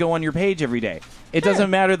 They just go on your page every day. It doesn't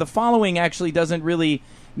matter. The following actually doesn't really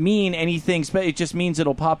mean anything. It just means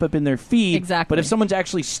it'll pop up in their feed. Exactly. But if someone's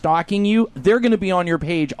actually stalking you, they're going to be on your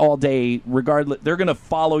page all day regardless. They're going to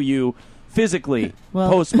follow you physically, Well-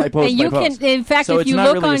 post by post And you by post. can, in fact, So if it's you not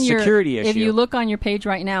look really on a your security issue. if you look on your page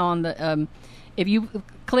right now on the if you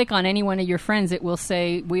click on any one of your friends, it will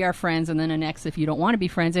say we are friends and then an X if you don't want to be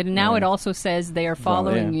friends. And now Right. it also says they are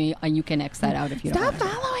following yeah. me, and you can X that out if you Stop don't.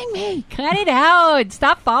 following me. Cut it out!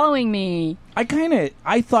 Stop following me.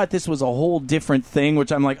 I thought this was a whole different thing,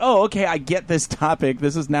 which I'm like, oh, okay, I get this topic.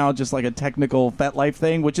 This is now just like a technical FetLife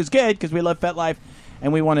thing, which is good because we love FetLife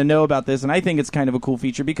and we want to know about this. And I think it's kind of a cool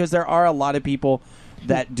feature because there are a lot of people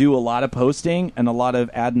that do a lot of posting and a lot of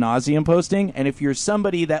ad nauseum posting. And if you're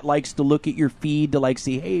somebody that likes to look at your feed to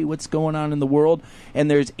see, hey, what's going on in the world, and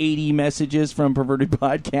there's 80 messages from Perverted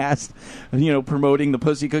Podcast, promoting the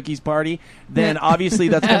Pussy Cookies party, then obviously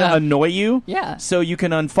that's going to annoy you. Yeah. So you can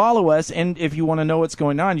unfollow us, and if you want to know what's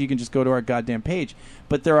going on, you can just go to our goddamn page.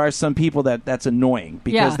 But there are some people that's annoying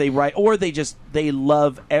because Yeah. they write, or they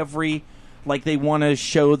love every, they want to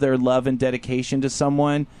show their love and dedication to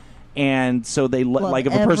someone. And so they Love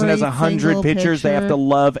if a person has every 100 single pictures, they have to picture.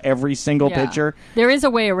 love every single Yeah. picture. There is a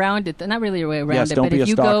way around it. Not really a way around Yes, it, don't but be a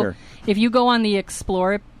stalker. if you go on the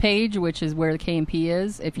Explore page, which is where the KMP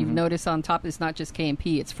is, if Mm-hmm. you've noticed on top, it's not just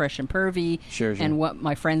KMP, it's Fresh and Pervy Sure. and what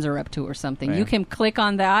my friends are up to or something. Right. You can click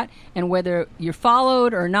on that, and whether you're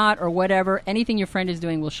followed or not or whatever, anything your friend is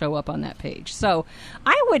doing will show up on that page. So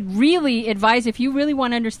I would really advise, if you really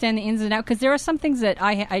want to understand the ins and outs, because there are some things that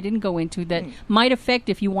I didn't go into that might affect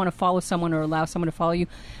if you want to follow someone or allow someone to follow you.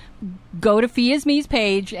 Go to Fia's Me's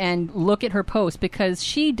page and look at her post, because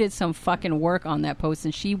she did some fucking work on that post,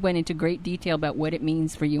 and she went into great detail about what it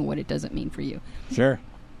means for you and what it doesn't mean for you. Sure.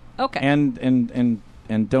 Okay.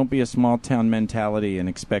 And don't be a small town mentality and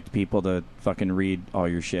expect people to fucking read all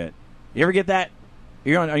your shit. You ever get that? Are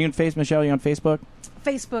you on Facebook, Michelle? Are you on Facebook?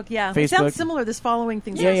 Facebook, yeah. It Facebook. sounds similar. This following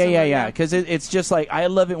thing. Yeah. Because it's just I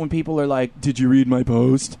love it when people are like, "Did you read my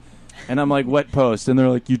post?" And I'm like, "What post?" And they're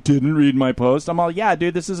like, "You didn't read my post." I'm all, "Yeah,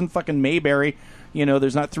 dude, this isn't fucking Mayberry.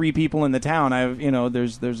 There's not 3 people in the town.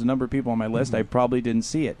 There's a number of people on my list. I probably didn't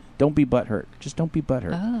see it. Don't be butthurt. Just don't be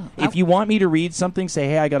butthurt. Oh. If you want me to read something, say,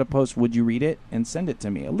 "Hey, I got a post. Would you read it?" And send it to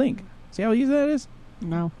me. A link. See how easy that is?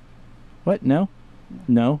 No. What? No.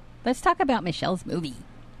 Let's talk about Michelle's movie.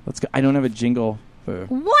 Let's go. I don't have a jingle for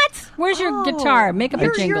What? Where's your guitar? Make up a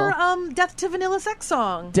Here's jingle. your Death to Vanilla Sex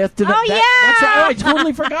song. Death to Oh, That's right. Oh, I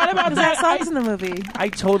totally forgot about That that. song's in the movie. I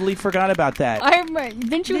totally forgot about that.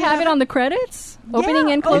 Didn't you have it on the credits? Opening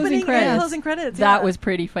Yeah, and closing opening credits. And closing credits. That yeah. was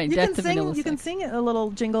pretty funny. You Death can to sing. Vanilla You can Sex. sing a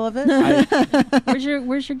little jingle of it.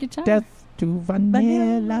 Where's your guitar? Death to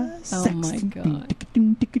vanilla. Oh sex. my God.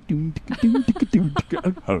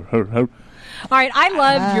 God. All right, I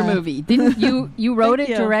loved your movie. Didn't you? You wrote Thank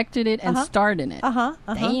it, you. directed it, and Uh-huh. starred in it.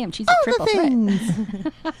 Damn, she's a All triple the threat.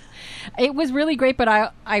 things. It was really great, but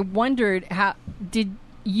I wondered, how did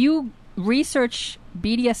you research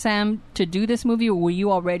BDSM to do this movie, or were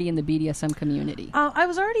you already in the BDSM community? I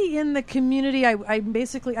was already in the community.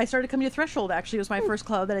 I started coming to Threshold. Actually, it was my first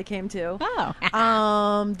club that I came to.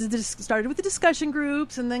 Oh, Started with the discussion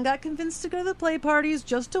groups, and then got convinced to go to the play parties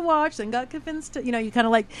just to watch. Then got convinced to, you kind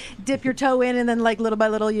of dip your toe in, and then little by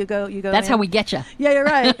little you go. that's in. how we get you. Yeah, you're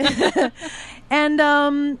right. and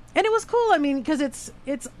it was cool. I mean, because it's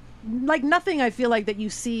like nothing I feel like that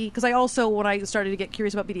you see, because I also, when I started to get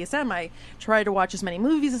curious about BDSM, I tried to watch as many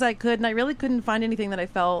movies as I could, and I really couldn't find anything that I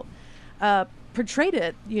felt portrayed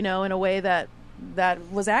it, in a way that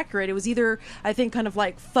was accurate. It was either, I think, kind of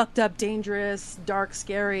fucked up, dangerous, dark,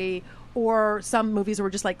 scary, or some movies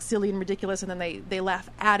were just silly and ridiculous, and then they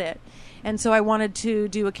laugh at it. And so I wanted to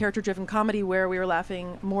do a character-driven comedy where we were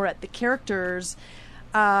laughing more at the characters,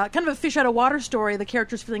 kind of a fish out of water story, the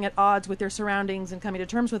characters feeling at odds with their surroundings and coming to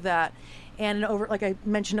terms with that, and like I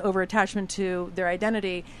mentioned, over attachment to their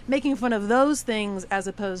identity, making fun of those things as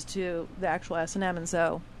opposed to the actual S&M. And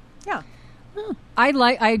so, yeah.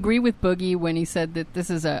 I agree with Boogie when he said that this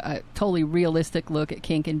is a totally realistic look at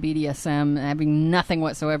kink and BDSM, having nothing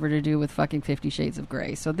whatsoever to do with fucking 50 Shades of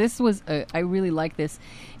Grey. So this was, I really like this.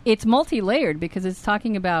 It's multi-layered because it's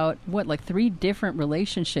talking about, 3 different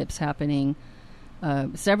relationships happening,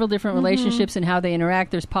 several different relationships and how they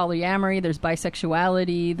interact. There's polyamory, there's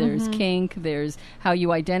bisexuality, there's kink, there's how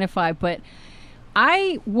you identify. But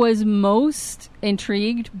I was most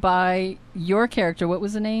intrigued by your character. What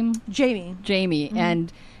was the name? Jamie.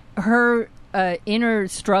 And her inner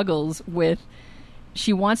struggles with,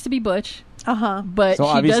 she wants to be butch. But so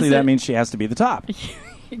obviously that means she has to be the top.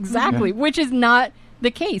 Exactly, which is not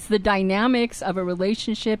the case. The dynamics of a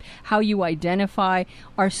relationship, how you identify,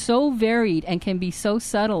 are so varied and can be so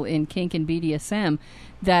subtle in kink and BDSM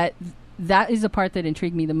that is the part that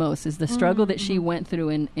intrigued me the most, is the struggle that she went through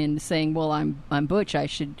in saying, well, I'm butch, I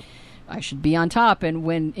should be on top, and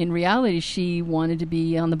when in reality she wanted to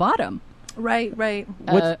be on the bottom. Right.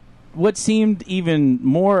 What seemed even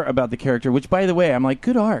more about the character, which by the way, I'm like,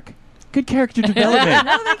 good arc. Good character development.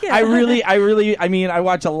 No, thank you. I mean, I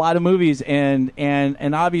watch a lot of movies, and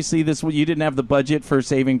obviously you didn't have the budget for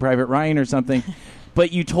Saving Private Ryan or something,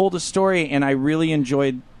 but you told a story, and I really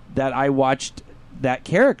enjoyed that. I watched that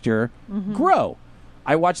character grow.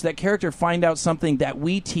 I watched that character find out something that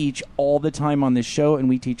we teach all the time on this show, and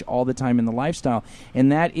we teach all the time in the lifestyle,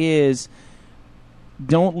 and that is,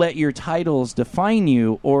 don't let your titles define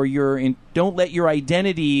you, or don't let your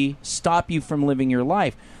identity stop you from living your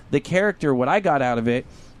life. The character, what I got out of it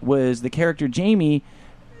was the character Jamie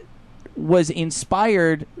was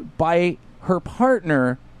inspired by her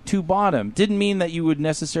partner to bottom. Didn't mean that you would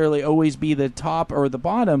necessarily always be the top or the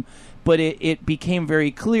bottom, but it became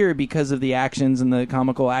very clear because of the actions and the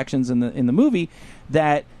comical actions in the movie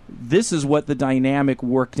that this is what the dynamic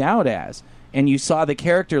worked out as. And you saw the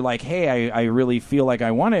character like, hey, I really feel like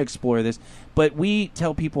I want to explore this. But we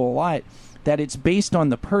tell people a lot that it's based on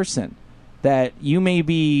the person. That you may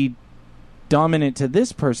be dominant to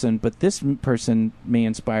this person, but this person may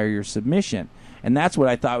inspire your submission. And that's what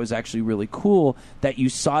I thought was actually really cool, that you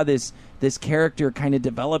saw this character kind of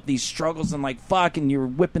develop these struggles and like, fuck, and you're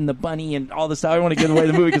whipping the bunny and all this stuff. I don't want to give away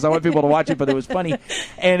the movie because I want people to watch it, but it was funny.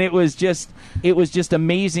 And it was just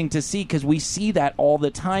amazing to see, because we see that all the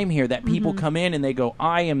time here, that people come in and they go,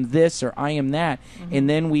 I am this or I am that. And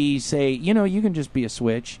then we say, you can just be a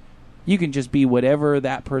switch. You can just be whatever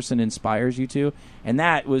that person inspires you to. And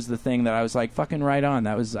that was the thing that I was like, fucking right on.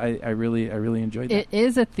 That was, I really enjoyed that. It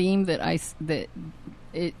is a theme that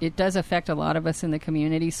it does affect a lot of us in the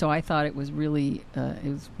community. So I thought it was really, it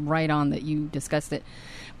was right on that you discussed it.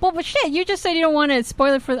 Well, but shit, you just said you don't want to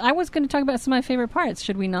spoil it for. I was going to talk about some of my favorite parts.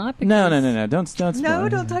 Should we not? No. Don't spoil No, it.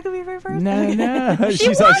 don't talk about your favorite parts. No.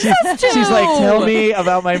 She's like, tell me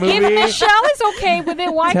about my movie. If Michelle is okay with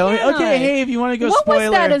it, why can't I? Okay, hey, if you want to go what spoiler.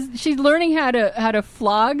 What was that? She's learning how to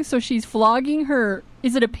flog, so she's flogging her.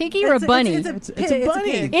 Is it a piggy or a bunny? It's a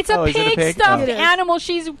bunny. It's a pig stuffed animal.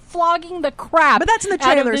 She's flogging the crap. But that's in the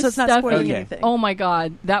trailer, so it's not spoiling anything. Oh my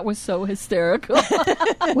god, that was so hysterical.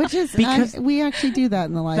 Which is because we actually do that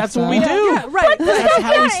in the lifestyle. That's what we do. Yeah, right.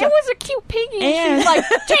 It was a cute piggy. And she's like,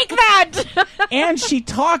 take that. And she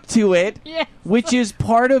talked to it, which is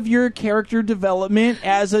part of your character development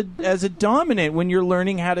as a dominant when you're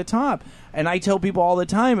learning how to top. And I tell people all the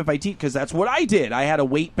time, if I teach, because that's what I did. I had a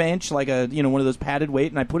weight bench, like one of those padded weight,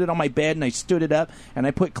 and I put it on my bed, and I stood it up, and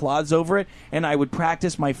I put cloths over it, and I would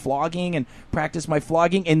practice my flogging, and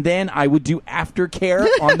then I would do aftercare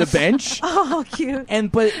on the bench. Oh, cute.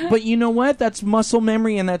 But you know what? That's muscle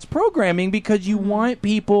memory and that's programming, because you want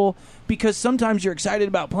people. Because sometimes you're excited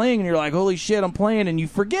about playing and you're like, holy shit, I'm playing, and you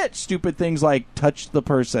forget stupid things like touch the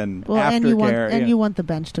person, aftercare. And you want the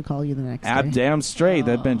bench to call you the next day. Damn straight.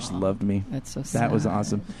 That bench loved me. That's so sad. That was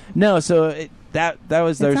awesome. No, so that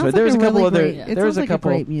was there. Like there was a couple really other. Great, there was a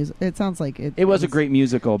couple. Great music. It sounds like it. It was a great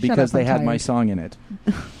musical because they had my song in it.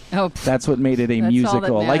 That's what made it a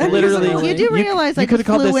musical. Like literally, you do realize I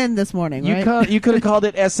flew in this morning, right? You could have called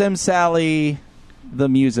it SM Sally the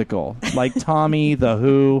musical, like Tommy the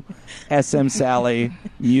Who, SM Sally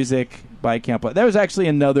music by Camp. There was actually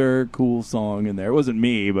another cool song in there. It wasn't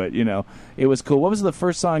me, but it was cool. What was the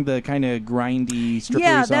first song? The kind of grindy,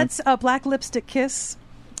 strippery song? That's a Black Lipstick Kiss,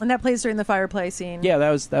 and that plays during the fireplace scene. Yeah, that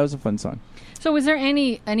was a fun song. So was there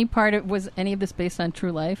any part of, was any of this based on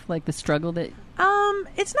true life, like the struggle that?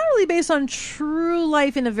 It's not really based on true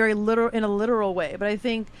life in a very literal way, but I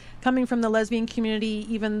think coming from the lesbian community,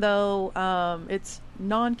 even though it's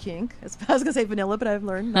non-kink, I was going to say vanilla, but I've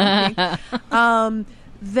learned non-kink.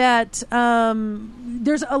 that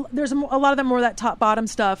there's a lot of them more of that top bottom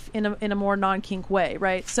stuff in a more non-kink way,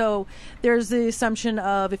 right? So there's the assumption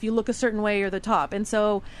of if you look a certain way, you're the top, and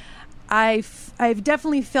so I've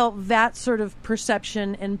definitely felt that sort of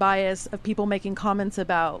perception and bias of people making comments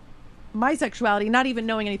about my sexuality, not even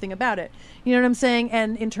knowing anything about it. You know what I'm saying?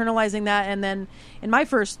 And internalizing that, and then in my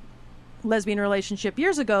first lesbian relationship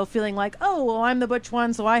years ago, feeling like, oh, well, I'm the butch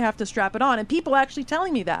one, so I have to strap it on. And people actually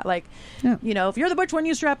telling me that, like, you know, if you're the butch one,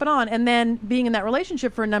 you strap it on. And then being in that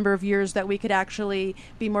relationship for a number of years, that we could actually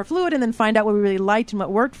be more fluid and then find out what we really liked and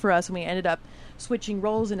what worked for us. And we ended up switching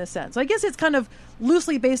roles in a sense. So I guess it's kind of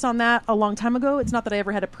loosely based on that a long time ago. It's not that I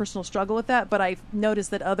ever had a personal struggle with that, but I've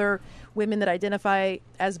noticed that other women that identify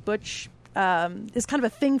as butch is kind of a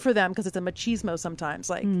thing for them because it's a machismo sometimes.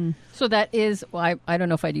 Like, so that is, well, I don't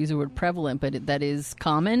know if I'd use the word prevalent, but that is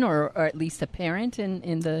common or at least apparent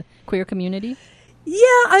in the queer community. Yeah,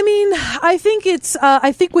 I mean, I think it's,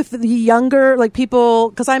 I think with the younger, like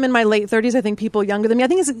people, because I'm in my late 30s, I think people younger than me, I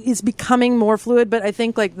think it's becoming more fluid, but I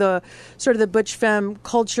think like the sort of the butch femme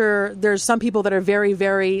culture, there's some people that are very,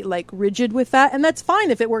 very like rigid with that, and that's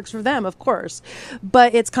fine if it works for them, of course.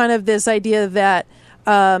 But it's kind of this idea that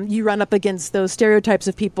you run up against those stereotypes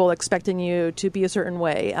of people expecting you to be a certain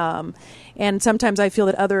way. And sometimes I feel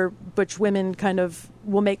that other butch women kind of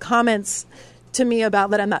will make comments to me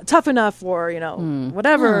about that I'm not tough enough or, you know,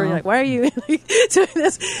 whatever. You're like, why are you doing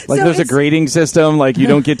this? Like, so there's a grading system, like you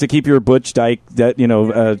don't get to keep your butch dyke, that, you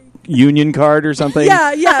know, union card or something.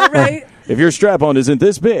 Yeah, right. If your strap-on isn't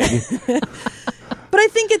this big. But I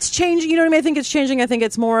think it's changing. You know what I mean? I think it's changing. I think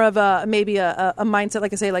it's more of maybe a mindset,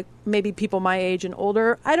 like I say, like maybe people my age and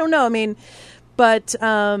older. I don't know. I mean, but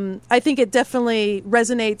I think it definitely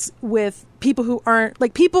resonates with people who aren't,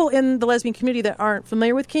 like people in the lesbian community that aren't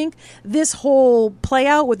familiar with kink. This whole play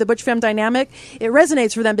out with the butch femme dynamic, it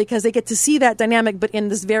resonates for them because they get to see that dynamic, but in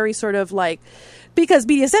this very sort of like, because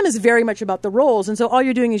BDSM is very much about the roles. And so all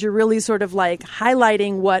you're doing is you're really sort of like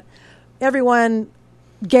highlighting what everyone,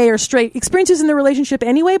 gay or straight, experiences in the relationship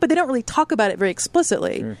anyway, but they don't really talk about it very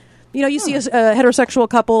explicitly. Sure. You know, you see a heterosexual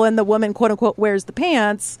couple and the woman, quote unquote, wears the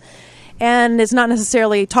pants, and it's not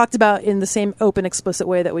necessarily talked about in the same open, explicit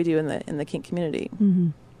way that we do in the kink community. Mm-hmm.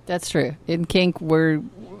 That's true. In kink,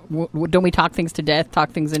 don't we talk things to death,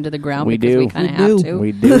 talk things into the ground? We because do. We kind of have to.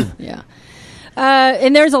 We do. Yeah.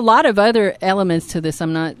 And there's a lot of other elements to this.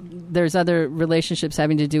 There's other relationships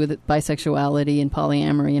having to do with bisexuality and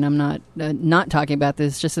polyamory, and I'm not talking about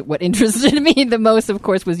this. Just that what interested me the most, of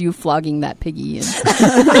course, was you flogging that piggy.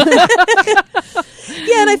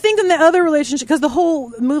 Yeah, and I think in the other relationship, because the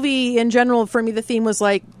whole movie in general, for me, the theme was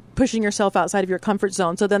like pushing yourself outside of your comfort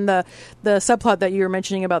zone. So then the subplot that you were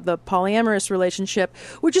mentioning about the polyamorous relationship,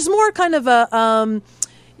 which is more kind of a,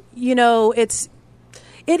 you know, it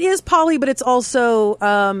is poly, but it's also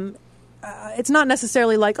it's not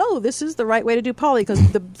necessarily like, oh, this is the right way to do poly, because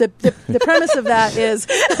the premise of that is,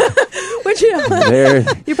 which you know,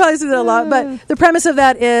 you probably see that a lot, but the premise of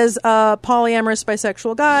that is a polyamorous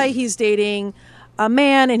bisexual guy. He's dating a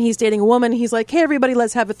man and he's dating a woman. He's like, hey, everybody,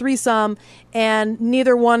 let's have a threesome. And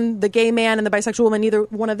neither one, the gay man and the bisexual woman, neither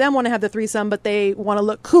one of them want to have the threesome, but they want to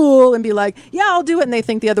look cool and be like, yeah, I'll do it. And they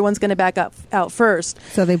think the other one's going to back out first.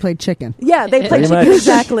 So they played chicken. Yeah, they played chicken.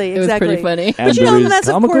 Exactly. It was pretty funny. But you know, and that's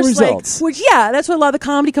of course results. like, that's what a lot of the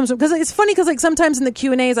comedy comes from. Because it's funny because like sometimes in the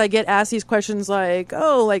Q&As I get asked these questions like,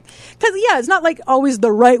 oh, like, because it's not like always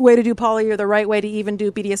the right way to do poly or the right way to even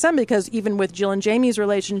do BDSM, because even with Jill and Jamie's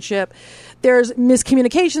relationship, there's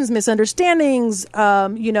miscommunications, misunderstandings,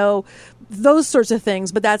 you know, those sorts of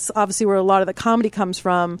things. But that's obviously where a lot of the comedy comes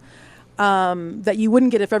from, that you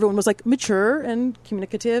wouldn't get if everyone was like mature and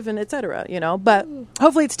communicative and et cetera, you know. But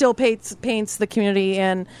hopefully it still paints the community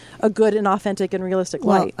in a good and authentic and realistic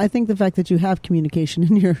light. I think the fact that you have communication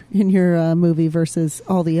in your movie versus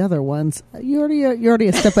all the other ones, you're already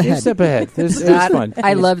a step ahead. You're a step ahead. It's fun.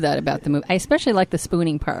 I love that about the movie. I especially like the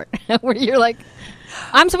spooning part where you're like,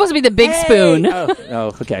 I'm supposed to be the big spoon.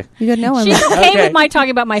 Oh, okay. You go, no, I'm She's not. okay with my talking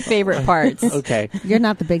about my favorite parts. Okay. You're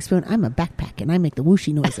not the big spoon. I'm a backpack, and I make the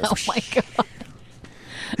whooshy noises. Oh, my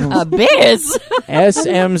God. Biz.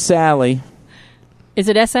 SM Sally. Is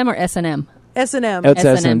it SM or S&M? S&M. It's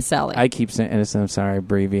S&M Sally. I keep saying S&M, sorry,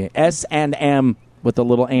 abbreviate. S&M with the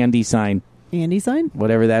little Andy sign. Andy sign?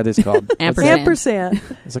 Whatever that is called. Ampersand.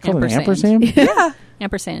 Is it called an ampersand? Yeah.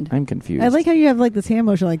 Ampersand. I'm confused. I like how you have like this hand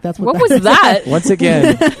motion, like that's what was that? Once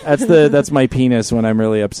again, that's my penis when I'm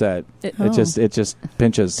really upset. It just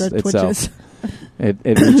pinches That itself. twitches.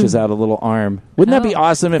 It reaches out a little arm. Wouldn't that be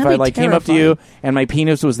awesome if I That'd be came up to you and my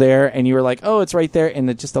penis was there and you were like, "Oh, it's right there," and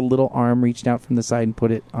then just a little arm reached out from the side and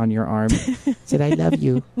put it on your arm, said, "I love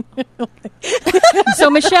you." So,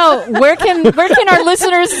 Michelle, where can our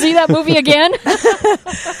listeners see that movie again?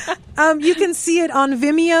 You can see it on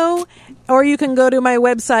Vimeo, or you can go to my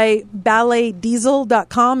website,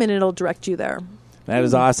 balletdiesel.com, and it'll direct you there. That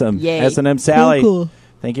is awesome. Yay. S&M Sally. Cool.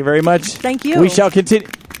 Thank you very much. Thank you. We shall continue.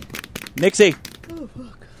 Nixie,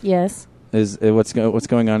 Yes. is what's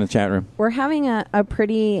going on in the chat room? We're having a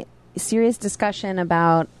pretty serious discussion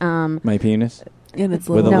about My penis And it's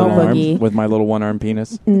with a No, little Boogie. arm, with my little one arm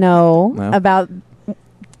penis. No, No? about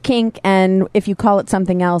kink, and if you call it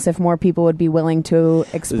something else, if more people would be willing to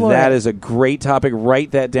explore That it. is a great topic.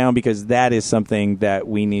 Write that down because that is something that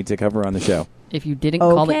we need to cover on the show. If you didn't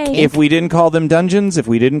call it Okay. kink. If we didn't call them dungeons, if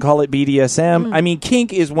we didn't call it BDSM, I mean,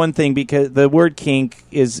 kink is one thing because the word kink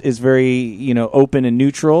is very, open and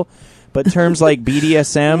neutral. But terms like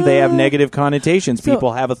BDSM, they have negative connotations. So-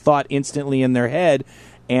 People have a thought instantly in their head,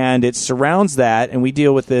 and it surrounds that. And we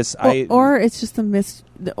deal with this. or it's just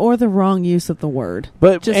the wrong use of the word.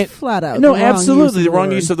 but just flat out. No, the wrong absolutely use of the wrong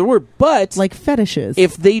word. use of the word. But Like fetishes.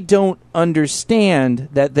 if they don't understand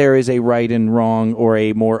that there is a right and wrong or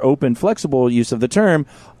a more open, flexible use of the term,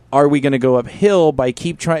 are we going to go uphill by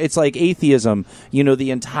keep trying? It's like atheism.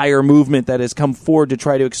 The entire movement that has come forward to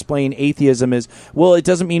try to explain atheism is, well, it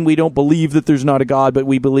doesn't mean we don't believe that there's not a God, but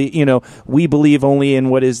we believe only in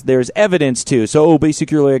what there's evidence to. So,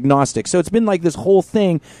 basically you're agnostic. So it's been like this whole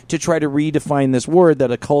thing to try to redefine this word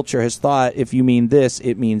that a culture has thought if you mean this,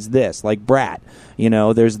 it means this. Like brat.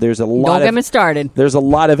 There's a lot Don't of get me started. there's a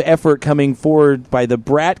lot of effort coming forward by the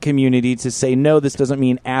brat community to say, no, this doesn't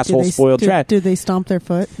mean asshole, spoiled trash. Do they stomp their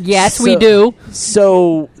foot? Yes, So- we do.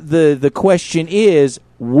 So the question is,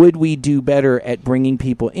 would we do better at bringing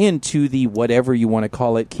people into the whatever you want to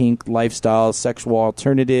call it, kink, lifestyle, sexual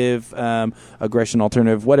alternative, aggression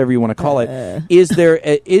alternative, whatever you want to call it? Is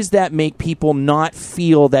that make people not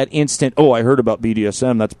feel that instant, oh, I heard about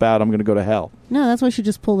BDSM, that's bad, I'm going to go to hell? No, that's why you should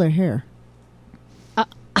just pull their hair.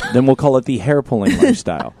 Then we'll call it the hair pulling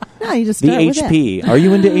lifestyle. No, you just The start with that. HP. Are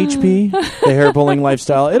you into HP? The hair pulling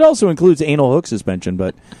lifestyle. It also includes anal hook suspension,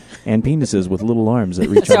 and penises with little arms that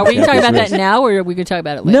reach. So are we out talking about Catherine's that wrist. now, or are we going to talk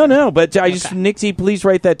about it later? No. But I just, Nixie, please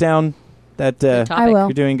write that down. That topic. I will.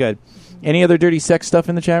 you're doing good. Any other dirty sex stuff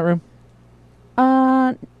in the chat room?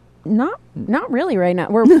 Not really right now.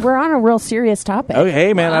 We're on a real serious topic. Oh,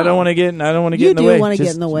 hey man, I don't want to get in the You way. do wanna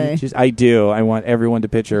get in the way. I do. I want everyone to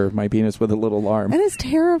picture my penis with a little arm. That is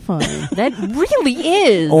terrifying. That really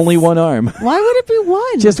is. Only one arm. Why would it be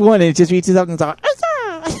one? Just one. And it just reaches up and talks.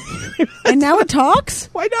 and now it talks?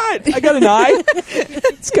 Why not? I got an eye.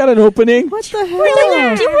 It's got an opening. What the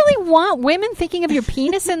hell? Do you really want women thinking of your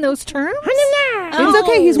penis in those terms? It's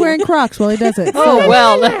okay. He's wearing Crocs while he does it. Oh,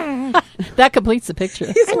 well, that completes the picture.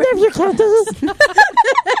 I love you, Countess.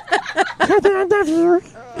 Catherine, I love you.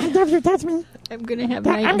 I love you, that's me. I'm going to have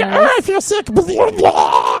Oh, nightmares. I feel sick.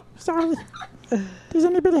 Sorry. Does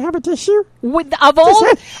anybody have a tissue?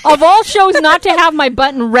 Of all shows not to have my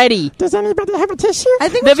button ready, Does anybody have a tissue? I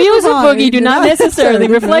think the we should views of move on. Boogie do not necessarily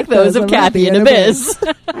reflect those of Kathy and Abyss.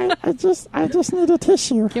 I just need a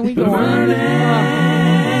tissue. Can we go on?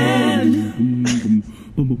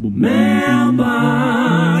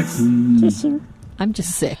 Tissue. I'm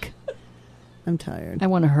just sick. I'm tired. I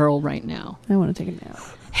want to hurl right now. I want to take a nap.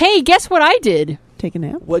 Hey, guess what I did? Take a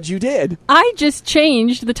nap? What you did? I just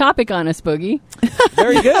changed the topic on us, Boogie.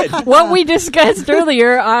 Very good. What we discussed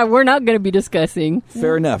earlier, we're not going to be discussing.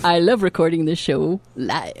 Fair enough. I love recording this show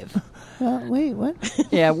live. Wait, what?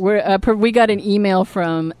 Yeah, we got an email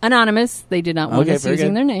from Anonymous. They did not want Okay, us very using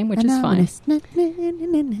good. their name, which is fine.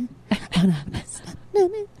 Anonymous.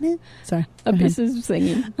 Sorry. Abyss is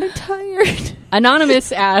singing. I'm tired.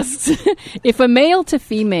 Anonymous asks, if a male to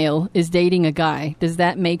female is dating a guy, does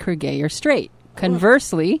that make her gay or straight?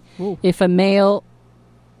 Conversely, if a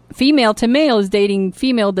female to male is dating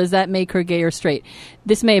female, does that make her gay or straight?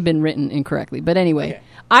 This may have been written incorrectly, but anyway. Okay.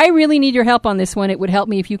 I really need your help on this one. It would help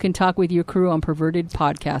me if you can talk with your crew on Perverted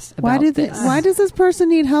Podcast about this. Why does this person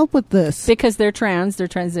need help with this? Because they're trans, they're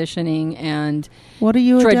transitioning, and What do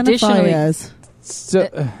you identify Traditionally- as? So,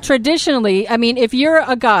 traditionally, I mean, if you're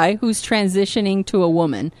a guy who's transitioning to a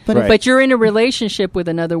woman, But Right. but you're in a relationship with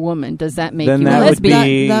another woman, does that make Then you that a would lesbian?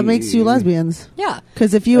 be- That makes you lesbians. Yeah.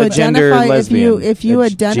 Because if you A gender identify, lesbian. if you A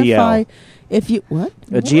identify, GL. if you what?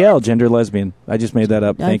 a GL, gender lesbian. I just made that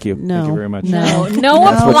up. Thank you. No. Thank you very much. No. No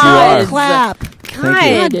That's what you applause. are. Clap.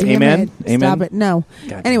 God. damn Amen? it. Amen? Stop it. No.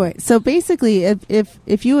 God. Anyway, so basically,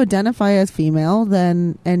 if you identify as female,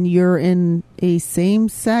 then and you're in a same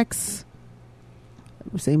sex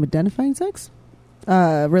same identifying sex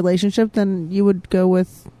relationship, then you would go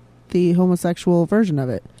with the homosexual version of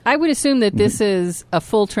it. I would assume that this is a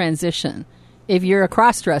full transition. If you're a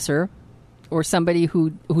cross-dresser or somebody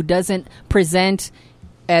who doesn't present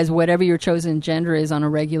as whatever your chosen gender is on a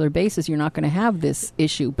regular basis, you're not going to have this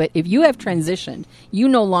issue. But if you have transitioned, you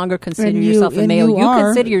no longer consider yourself a male. You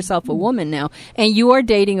consider yourself a woman now, and you are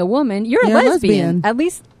dating a woman. You're a lesbian. At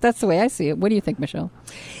least that's the way I see it. What do you think, Michelle?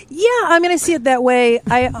 Yeah, I mean, I see it that way.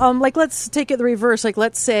 I like, let's take it the reverse. Like,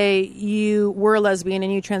 let's say you were a lesbian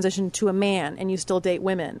and you transitioned to a man and you still date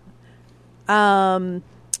women.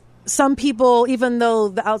 Some people, even though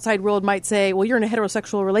the outside world might say, well, you're in a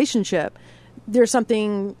heterosexual relationship, there's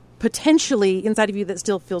something potentially inside of you that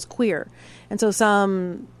still feels queer. And so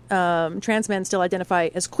some trans men still identify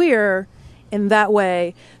as queer in that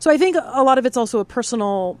way. So I think a lot of it's also a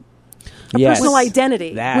personal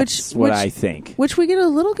identity. That's what I think. Which we get a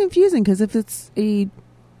little confusing, because if it's a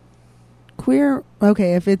queer...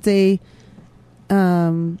 Okay, if it's a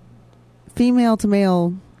female to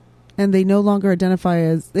male and they no longer identify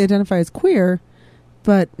as queer,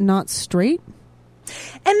 but not straight...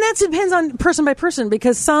 And that depends on person by person,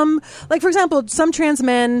 because some, like, for example, some trans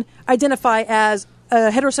men identify as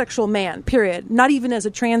a heterosexual man, period. Not even as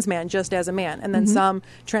a trans man, just as a man. And then some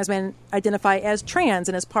trans men identify as trans,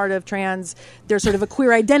 and as part of trans, there's sort of a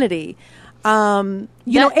queer identity. You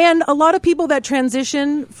know, and a lot of people that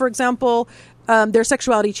transition, for example, their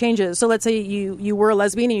sexuality changes. So let's say you were a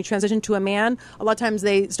lesbian and you transition to a man. A lot of times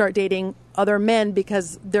they start dating other men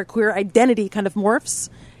because their queer identity kind of morphs.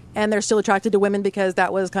 And they're still attracted to women because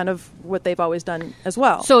that was kind of what they've always done as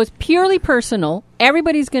well. So it's purely personal.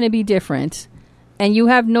 Everybody's going to be different. And you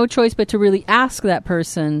have no choice but to really ask that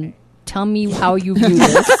person, tell me how you view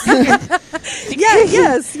this.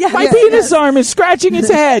 Yes. My penis arm is scratching its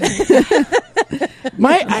head.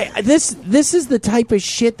 This is the type of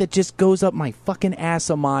shit that just goes up my fucking ass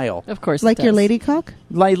a mile. Of course, like your lady cock.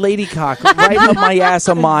 Like lady cock, right up my ass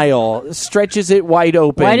a mile, stretches it wide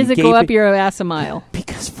open. Why does it go up your ass a mile?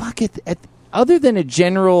 Because fuck it. Other than a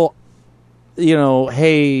general,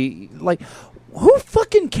 hey, like. Who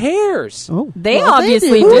fucking cares? Oh, they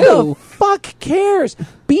obviously do. Who the fuck cares?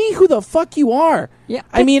 Be who the fuck you are. Yeah.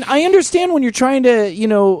 I mean, I understand when you're trying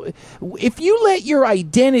to, if you let your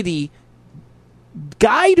identity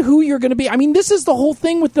guide who you're going to be. I mean, this is the whole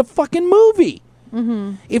thing with the fucking movie.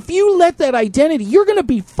 Mm-hmm. If you let that identity, you're going to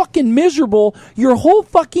be fucking miserable your whole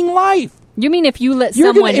fucking life. You mean if you let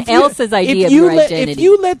someone else's idea of your identity? If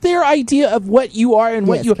you let their idea of what you are and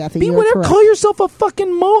what you Kathy, be, whatever, correct. Call yourself a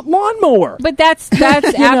fucking lawnmower. But that's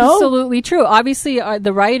absolutely true. Obviously,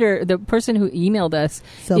 the writer, the person who emailed us,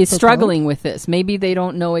 is struggling with this. Maybe they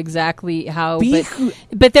don't know exactly how.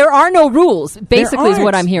 But there are no rules. Basically, is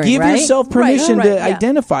what I'm hearing. Give yourself permission to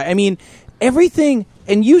identify. I mean, everything,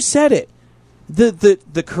 and you said it.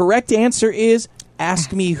 The correct answer is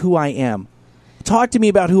ask me who I am. Talk to me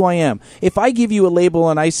about who I am. If I give you a label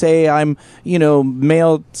and I say I'm,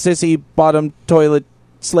 male, sissy, bottom, toilet,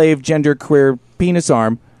 slave, gender, queer, penis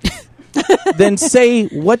arm, then say,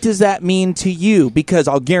 what does that mean to you? Because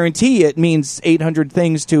I'll guarantee it means 800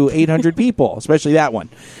 things to 800 people, especially that one.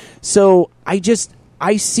 So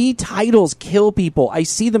I see titles kill people. I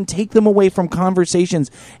see them take them away from conversations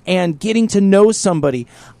and getting to know somebody.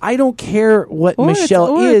 I don't care what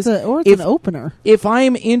Michelle is. It's an opener. If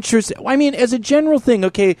I'm interested, I mean, as a general thing,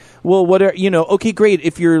 okay, well, okay, great.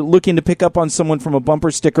 If you're looking to pick up on someone from a bumper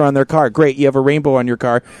sticker on their car, great. You have a rainbow on your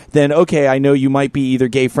car, then okay, I know you might be either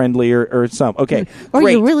gay friendly or some. Okay, or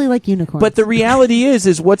great. you really like unicorns. But the reality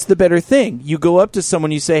is what's the better thing? You go up to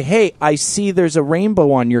someone, you say, hey, I see there's a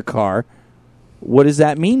rainbow on your car. What does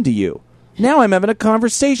that mean to you? Now I'm having a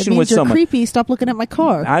conversation with someone. You're creepy. Stop looking at my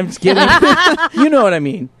car. I'm just kidding. You know what I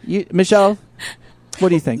mean. Michelle, what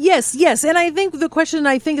do you think? Yes. And I think the question,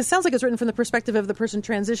 it sounds like it's written from the perspective of the person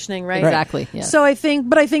transitioning, right? Exactly. Yeah. So I think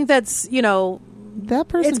that's, that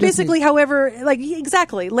person. It's basically however,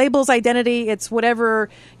 exactly. Labels, identity, it's whatever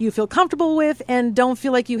you feel comfortable with, and don't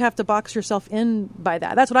feel like you have to box yourself in by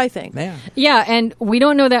that. That's what I think. Yeah, and we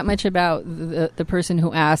don't know that much about the person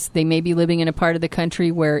who asked. They may be living in a part of the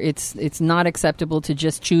country where it's not acceptable to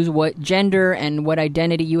just choose what gender and what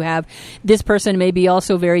identity you have. This person may be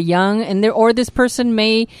also very young, or this person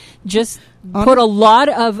may just put a lot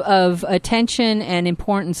of attention and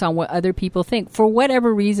importance on what other people think. For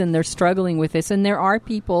whatever reason, they're struggling with this. And there are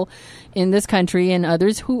people in this country and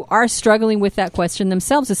others who are struggling with that question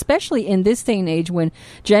themselves, especially in this day and age when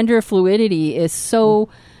gender fluidity is so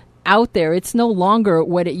out there. It's no longer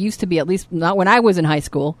what it used to be, at least not when I was in high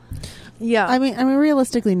school. Yeah. I mean,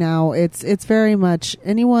 realistically now, it's very much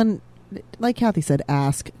anyone like Kathy said,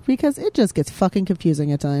 ask, because it just gets fucking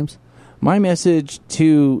confusing at times. My message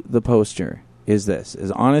to the poster is this: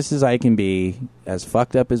 as honest as I can be, as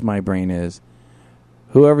fucked up as my brain is,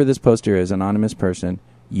 whoever this poster is, anonymous person,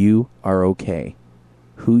 you are okay.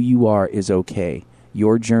 Who you are is okay.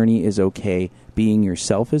 Your journey is okay. Being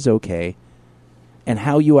yourself is okay. And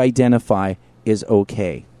how you identify is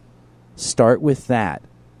okay. Start with that,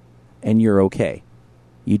 and you're okay.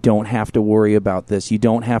 You don't have to worry about this. You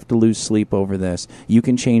don't have to lose sleep over this. You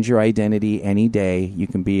can change your identity any day. You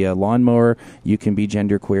can be a lawnmower. You can be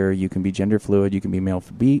genderqueer. You can be gender fluid. You can be male.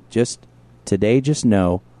 Just today, just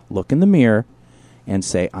know, look in the mirror and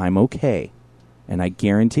say, I'm okay. And I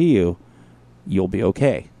guarantee you, you'll be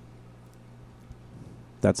okay.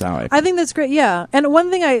 That's how I think that's great. Yeah. And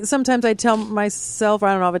one thing I tell myself, or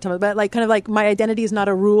I don't know if I tell myself, but like kind of like my identity is not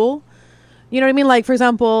a rule. You know what I mean? Like, for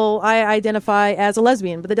example, I identify as a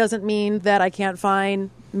lesbian, but that doesn't mean that I can't find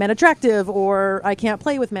men attractive or I can't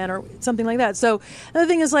play with men or something like that. So another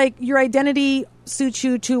thing is like your identity suits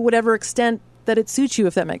you to whatever extent that it suits you,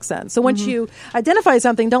 if that makes sense. So once you identify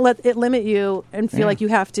something, don't let it limit you and feel like you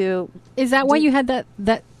have to. Is that why you had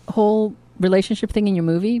that whole relationship thing in your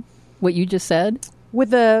movie? What you just said?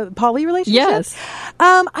 With the poly relationship? Yes.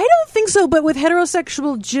 I don't think so, but with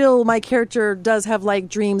heterosexual Jill, my character does have like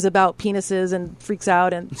dreams about penises and freaks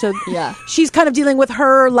out, and so she's kind of dealing with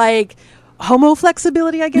her like homo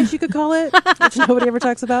flexibility, I guess you could call it, which nobody ever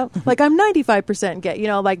talks about. Like, I'm 95%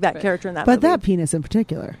 gay, like that character in that movie. But that penis in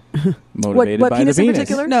particular. Motivated what by penis the penis. in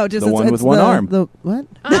particular? No, just the one with one arm. The what?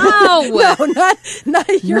 Oh! No,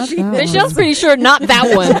 not your Not penis. that Michelle's pretty sure not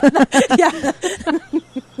that one. Yeah.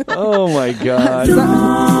 Oh, my God.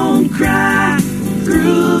 Don't cry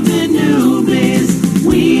through the newbies.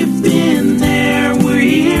 We've been there. We're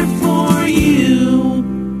here for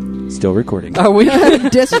you. Still recording. Are we?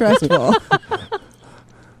 Distrustful.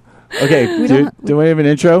 Okay, do we have an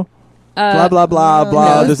intro? Blah, blah, blah,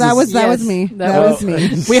 blah. No, that was Yes, me. that That was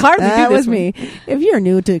me. We hardly That do this was me. If you're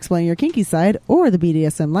new to Explain Your Kinky Side or the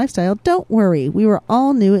BDSM lifestyle, don't worry. We were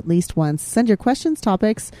all new at least once. Send your questions,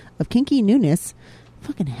 topics of kinky newness.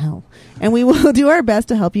 Fucking hell. And we will do our best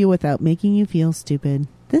to help you without making you feel stupid.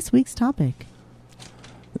 This week's topic.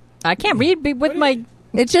 I can't read with my...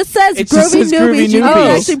 It just says It just groovy says groovy newbies. You newbies.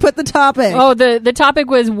 can actually put the topic. Oh, the topic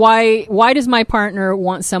was why does my partner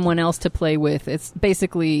want someone else to play with? It's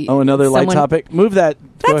basically... Oh, another light topic? Move that. Go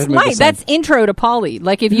That's ahead and move light. this That's intro to poly.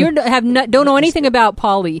 Like if you don't know anything about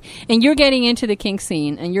poly and you're getting into the kink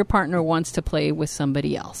scene and your partner wants to play with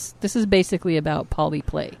somebody else, this is basically about poly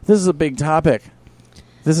play. This is a big topic.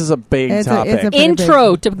 This is a big topic. it's a pretty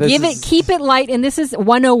Intro big. to keep it light, and this is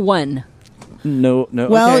 101. No.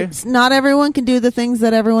 Well, okay. it's not everyone can do the things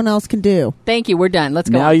that everyone else can do. Thank you. We're done.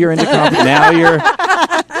 Let's go. Now on. you're into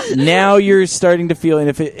now you're starting to feel, and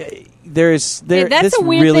if it that's a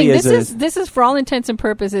weird really thing. This is for all intents and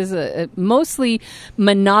purposes a mostly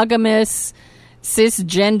monogamous,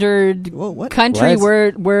 cisgendered country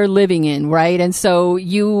we're living in, right? And so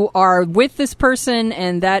you are with this person,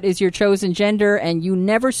 and that is your chosen gender, and you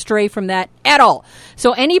never stray from that at all.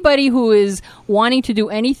 So anybody who is wanting to do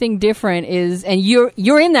anything different and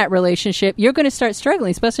you're in that relationship, you're going to start struggling,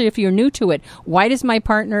 especially if you're new to it. Why does my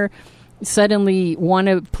partner suddenly want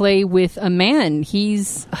to play with a man?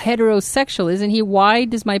 He's heterosexual, isn't he? Why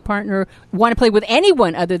does my partner want to play with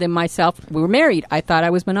anyone other than myself? We were married. I thought I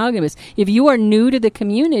was monogamous. If you are new to the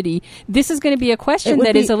community, this is going to be a question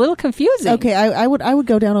that is a little confusing. Okay, I would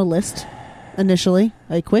go down a list initially,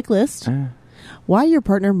 a quick list. Why your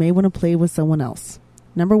partner may want to play with someone else.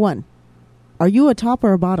 Number 1, are you a top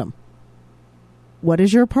or a bottom? What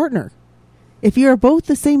is your partner? If you are both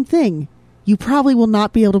the same thing, you probably will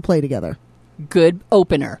not be able to play together. Good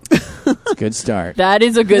opener. Good start. That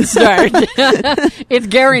is a good start. It's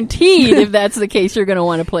guaranteed if that's the case, you're going to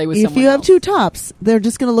want to play with someone If you have else. 2 tops, they're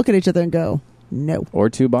just going to look at each other and go, no. Or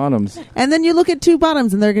 2 bottoms. And then you look at 2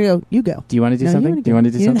 bottoms and they're going to go, you go. Do you want to do No, something? Do you want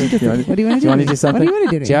to do something? What do you want to do? Do you want to do something? What do you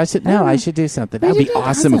want to do? Gee, I should do something. That would be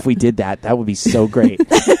awesome if we did that. That would be so great.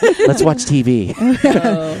 Let's watch TV.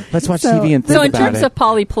 Let's watch TV and think So in about terms it. of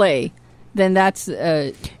poly play, then that's...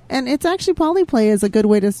 And it's actually polyplay is a good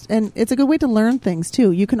way to, and it's a good way to learn things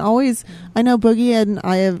too. You can always, I know Boogie and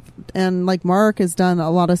I have, and like Mark has done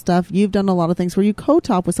a lot of stuff. You've done a lot of things where you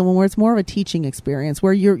co-top with someone where it's more of a teaching experience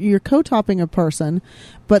where you're co-topping a person,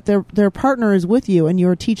 but their partner is with you and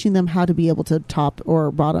you're teaching them how to be able to top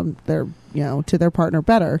or bottom their, to their partner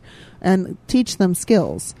better and teach them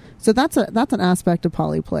skills. So that's an aspect of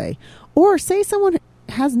polyplay. Or say someone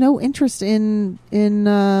has no interest in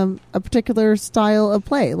a particular style of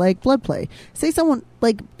play, like blood play. Say someone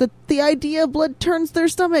like the idea of blood turns their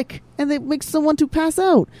stomach and it makes someone to pass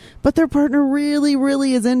out, but their partner really,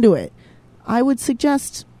 really is into it. I would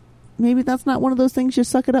suggest maybe that's not one of those things you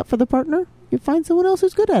suck it up for the partner. You find someone else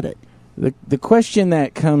who's good at it. The question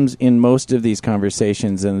that comes in most of these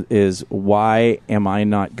conversations is, why am I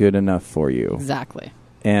not good enough for you? Exactly.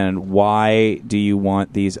 And why do you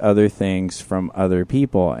want these other things from other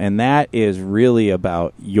people? And that is really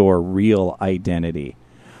about your real identity.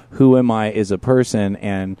 Who am I as a person,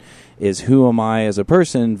 and is who am I as a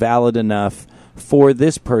person valid enough for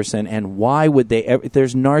this person, and why would they ever?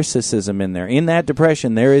 There's narcissism in there. In that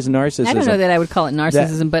depression, there is narcissism. I don't know that I would call it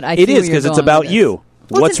narcissism, but I it see is, because because it's about you.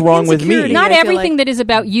 Well, What's wrong with me? Not I feel everything like- that is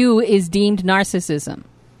about you is deemed narcissism.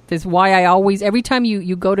 That's why I always, every time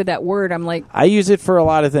you go to that word, I'm like, I use it for a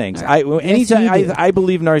lot of things. Anytime I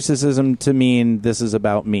believe narcissism to mean this is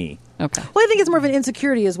about me. okay. Well, I think it's more of an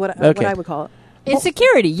insecurity is what I would call it.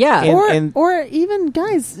 Insecurity, yeah. Or even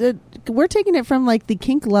guys, we're taking it from like the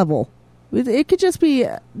kink level. It could just be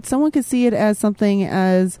someone could see it as something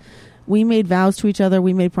as we made vows to each other,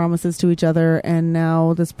 we made promises to each other, and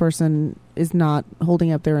now this person is not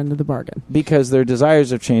holding up their end of the bargain because their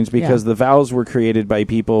desires have changed, because the vows were created by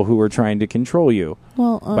people who were trying to control you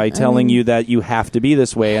by telling you that you have to be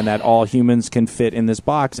this way and that all humans can fit in this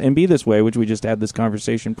box and be this way, which we just had this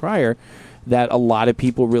conversation prior. That a lot of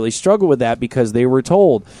people really struggle with that because they were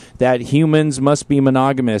told that humans must be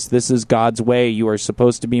monogamous. This is God's way. You are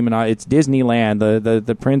supposed to be monogamous. It's Disneyland.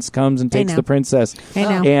 The prince comes and takes the princess.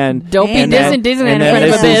 And don't be Disneyland in front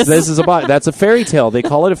of this. This is that's a fairy tale. They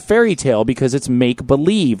call it a fairy tale because it's make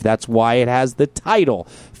believe. That's why it has the title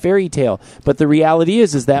fairy tale. But the reality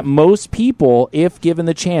is that most people, if given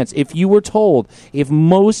the chance, if you were told, if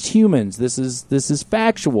most humans, this is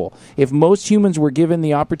factual, if most humans were given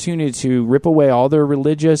the opportunity to rip away all their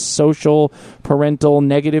religious, social, parental,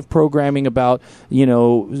 negative programming about,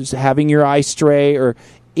 having your eye stray, or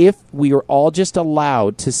if we were all just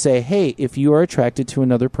allowed to say, hey, if you are attracted to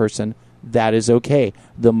another person, that is okay.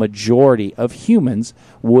 The majority of humans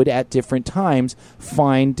would at different times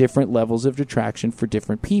find different levels of attraction for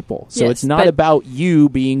different people. So it's not about you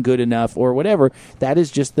being good enough or whatever. That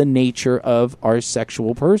is just the nature of our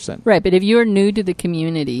sexual person. Right, but if you're new to the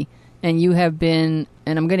community and you have been,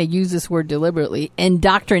 and I'm going to use this word deliberately,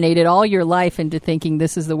 indoctrinated all your life into thinking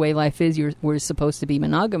this is the way life is, we're supposed to be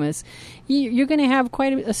monogamous, you're going to have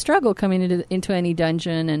quite a struggle coming into any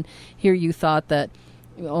dungeon. And here you thought that,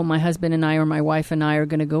 oh, my husband and I or my wife and I are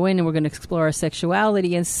going to go in and we're going to explore our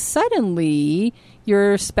sexuality. And suddenly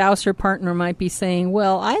your spouse or partner might be saying,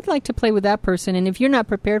 well, I'd like to play with that person. And if you're not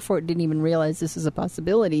prepared for it, didn't even realize this is a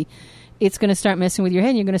possibility, it's going to start messing with your head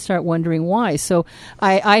and you're going to start wondering why. So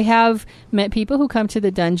I have met people who come to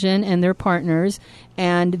the dungeon and their partners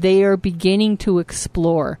and they are beginning to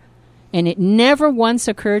explore. And it never once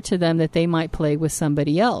occurred to them that they might play with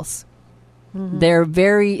somebody else.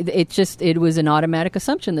 Mm-hmm. It was an automatic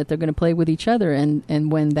assumption that they're going to play with each other,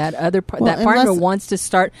 and when that other partner wants to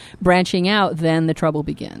start branching out, then the trouble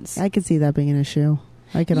begins. I could see that being an issue.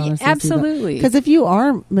 I could honestly absolutely, because if you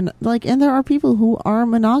are and there are people who are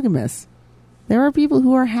monogamous, there are people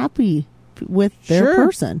who are happy with their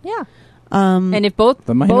person. Yeah. And if both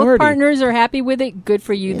partners are happy with it, good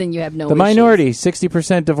for you. Then you have no. The minority,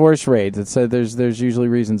 60% divorce rate. It said there's usually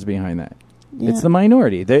reasons behind that. Yeah. It's the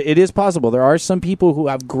minority. It is possible. There are some people who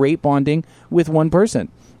have great bonding with one person.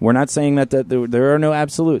 We're not saying that there are no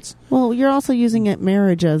absolutes. Well, you're also using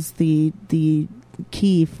marriage as the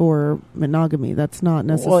key for monogamy. That's not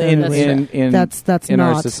necessarily. Well, that's in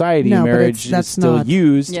not our society. Marriage is still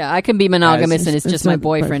used. Yeah, I can be monogamous and it's just my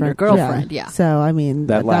boyfriend or girlfriend. Yeah. So I mean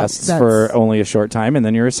that lasts for only a short time, and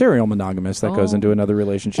then you're a serial monogamous that goes into another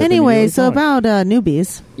relationship. Anyway, so about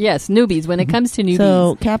newbies. Yes, newbies. When it comes to newbies,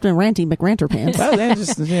 so Captain Ranty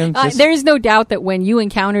McRanterpants. There is no doubt that when you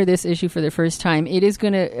encounter this issue for the first time, it is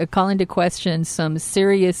going to call into question some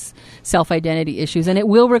serious self-identity issues, and it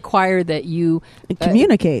will require that you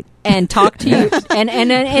communicate and talk to you and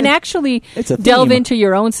actually delve into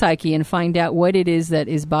your own psyche and find out what it is that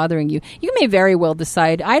is bothering you. You may very well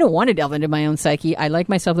decide, I don't want to delve into my own psyche. I like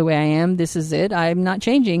myself the way I am. This is it. I'm not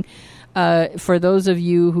changing. For those of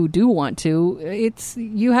you who do want to,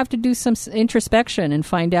 you have to do some introspection and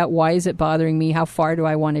find out, why is it bothering me? How far do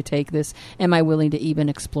I want to take this? Am I willing to even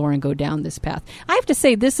explore and go down this path? I have to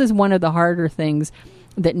say, this is one of the harder things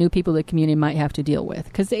that new people in the community might have to deal with,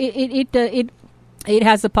 because it it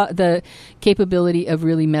has the capability of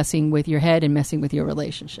really messing with your head and messing with your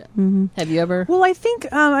relationship. Mm-hmm. Have you ever? Well, I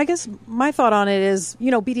think, I guess my thought on it is,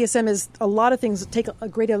 BDSM is a lot of things that take a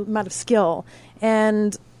great amount of skill.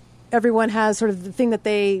 And everyone has sort of the thing that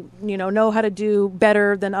they, know how to do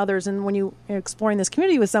better than others. And when you're exploring this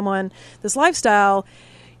community with someone, this lifestyle,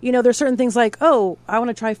 there's certain things like, oh, I want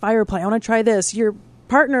to try fire play. I want to try this. Your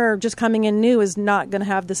partner just coming in new is not going to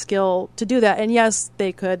have the skill to do that. And yes,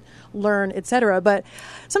 they could learn, etc. But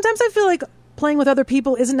sometimes I feel like playing with other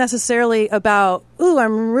people isn't necessarily about, ooh,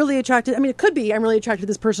 I'm really attracted. I mean, it could be I'm really attracted to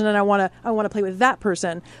this person and I want to play with that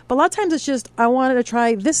person. But a lot of times it's just I wanted to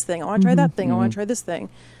try this thing. I want to try that thing. I want to try this thing.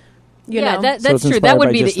 That's true. That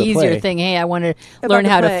would be the easier thing. Hey, I want to learn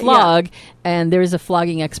how to flog, and there's a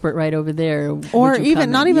flogging expert right over there. Or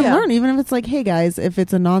even not even learn, even if it's like, hey guys, if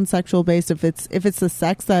it's a non-sexual based, if it's the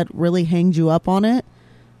sex that really hangs you up on it,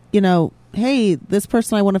 hey, this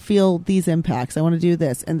person, I want to feel these impacts. I want to do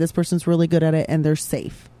this, and this person's really good at it, and they're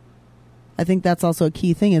safe. I think that's also a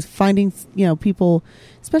key thing is finding, people,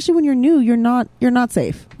 especially when you're new, you're not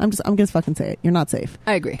safe. I'm gonna fucking say it. You're not safe.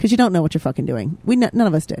 I agree. Because you don't know what you're fucking doing. None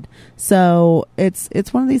of us did. So it's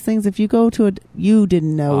one of these things. If you go to you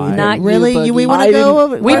didn't know. Not really. We want to go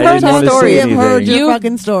over. We've heard the story. We've heard your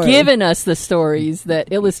fucking story. Given us the stories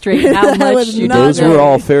that illustrate how much you do. Those were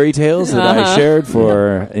all fairy tales that I shared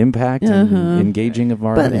for impact and engaging of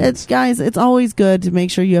our audience. But it's always good to make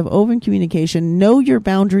sure you have open communication. Know your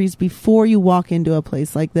boundaries before you walk into a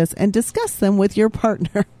place like this and discuss them with your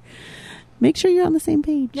partner. Make sure you're on the same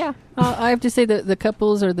page. Yeah. I have to say that the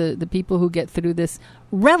couples or the people who get through this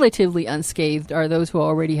relatively unscathed are those who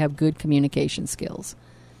already have good communication skills.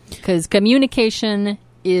 Because communication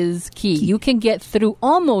is key. You can get through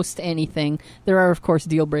almost anything. There are, of course,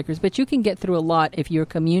 deal breakers, but you can get through a lot if you're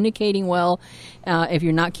communicating well, if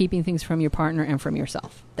you're not keeping things from your partner and from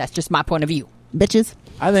yourself. That's just my point of view. Bitches.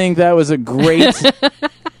 I think that was a great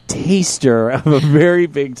taster of a very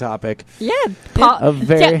big topic. Yeah.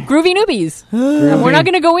 Groovy newbies. We're not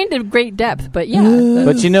going to go into great depth, but yeah.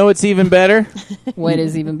 But it's even better? What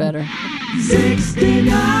is even better? 69!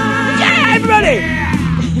 Yeah, everybody!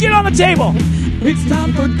 Get on the table! It's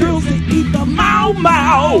time for girls to eat the Mau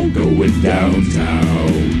Mau! Going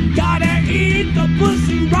downtown. Gotta eat the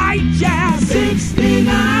pussy right, yeah!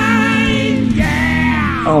 69! Yeah!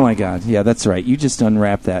 Oh my God. Yeah, that's right. You just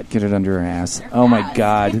unwrap that. Get it under her ass. Oh my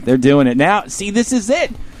God. They're doing it now. See, this is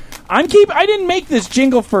it. I didn't make this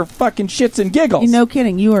jingle for fucking shits and giggles. No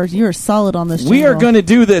kidding. You're solid on this jingle. We are going to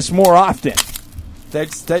do this more often.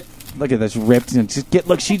 Look at this ripped.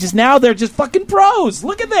 Now they're just fucking pros.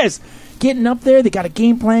 Look at this. Getting up there. They got a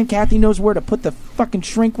game plan. Kathy knows where to put the fucking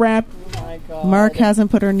shrink wrap. Oh my God. Mark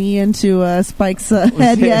hasn't put her knee into Spike's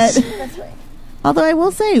head yet. That's right. Although I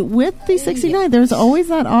will say, with the 69, there's always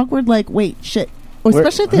that awkward, wait, shit.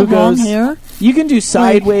 Especially if they have long hair. You can do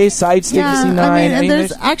sideways, side 69.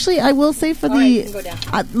 There's actually, I will say for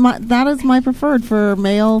that is my preferred for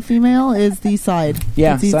male, female, is the side.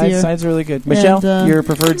 Yeah, side's really good. Michelle, your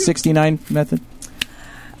preferred 69 method?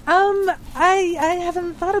 I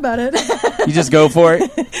haven't thought about it. You just go for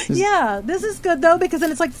it? Yeah, this is good, though, because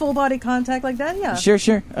then it's like full body contact like that, yeah.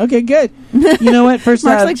 Sure. Okay, good. You know what? First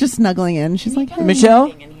Mark's just snuggling in. She's like, hey.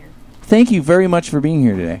 Michelle, thank you very much for being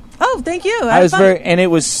here today. Oh, thank you.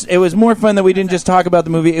 It was more fun that we didn't just talk about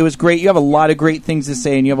the movie. It was great. You have a lot of great things to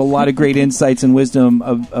say, and you have a lot of great insights and wisdom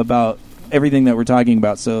about everything that we're talking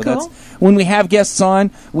about. So cool. That's when we have guests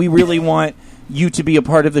on, we really want you to be a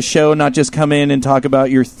part of the show, not just come in and talk about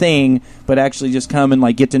your thing, but actually just come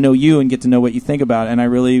and get to know you and get to know what you think about it. And I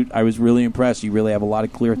was really impressed. You really have a lot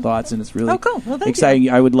of clear thoughts, and it's really cool. Well, exciting.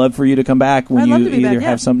 You. I would love for you to come back when you either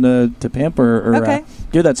have something to pimp or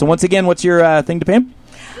do that. So once again, what's your thing to pimp?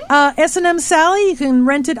 S&M Sally. You can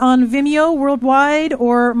rent it on Vimeo worldwide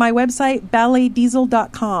or my website,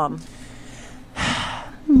 balletdiesel.com.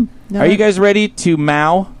 Are you guys ready to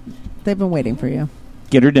Mau? They've been waiting for you.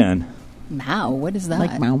 Get her done. Mau? What is that?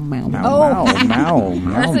 Like Mau. Mau.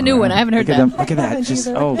 That's a new one. I haven't heard that. Look at that. Just,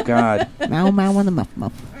 oh, God. Mau on the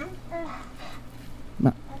muff.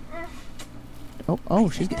 Oh,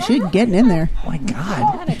 she's getting in there. Oh, my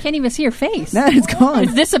God. I can't even see her face. No, it's gone.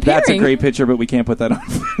 It's disappearing. That's a great picture, but we can't put that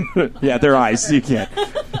on. Yeah, their eyes. You can't.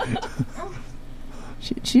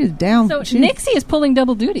 She is down. So Nixie is pulling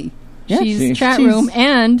double duty. Yeah, she's chat room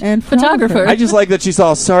and photographer. I just like that she's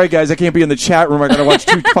all, sorry guys, I can't be in the chat room. I gotta watch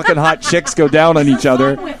two fucking hot chicks go down on each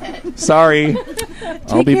other. Sorry.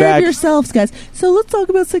 I'll be back. Take care of yourselves, guys. So let's talk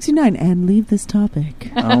about 69 and leave this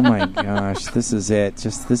topic. Oh my gosh, this is it.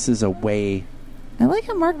 This is a way. I like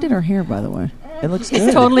how Mark did her hair, by the way. It looks good.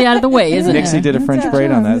 It's totally out of the way, isn't Nixie it? did a French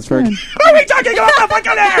braid on that. It's very. good. What are we talking about the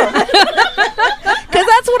fucking air? Because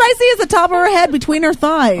that's what I see is the top of her head between her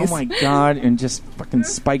thighs. Oh my god! And just fucking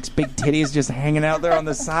Spike's big titties just hanging out there on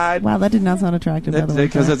the side. Wow, that did not sound attractive. By the way.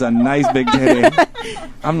 Because it's a nice big titty.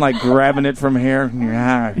 I'm like grabbing it from here.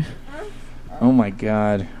 Yeah. Oh my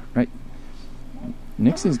god! Right.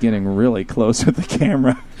 Nixie's getting really close with the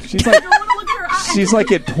camera. She's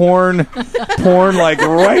like it torn like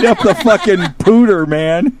right up the fucking pooter,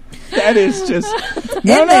 man. That is just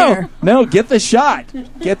no. Get the shot.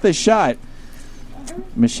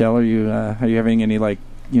 Michelle, are you having any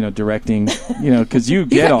directing? Because you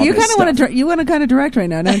get all you this kind of stuff. you want to kind of direct right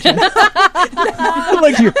now, don't you?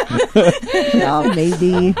 Like you're. Oh,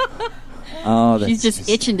 maybe. Oh, that's She's just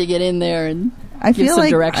itching to get in there and I give feel some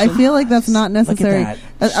like direction. I feel like that's not necessary. Look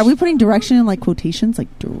at Are we putting direction in like quotations, like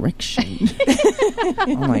direction?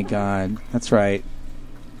 Oh my god, that's right.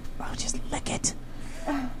 Oh, just lick it.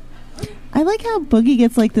 I like how Boogie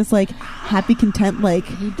gets like this like happy content like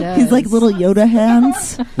does. he's like little Yoda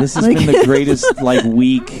hands. This has Like- been the greatest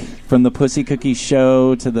week from the Pussy Cookies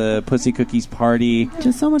show to the Pussy Cookies party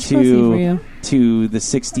Just so much pussy for you. to the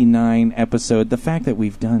 69 episode. The fact that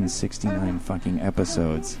we've done 69 fucking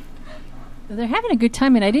episodes. They're having a good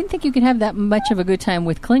time, and I didn't think you could have that much of a good time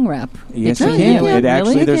with cling wrap. Yes, Between you can. you. It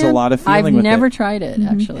actually, Really? there's a lot of feeling I've with never it. tried it,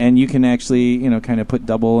 actually. And you can actually, kind of put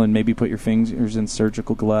double and maybe put your fingers in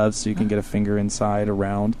surgical gloves so you can get a finger inside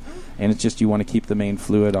around. And it's just you want to keep the main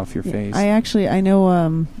fluid off your face. I know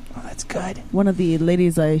Oh, that's good. one of the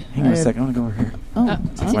ladies Hang on a second. I want to go over here.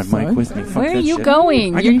 Take my sorry. mic with me. Fuck Where are that you shit.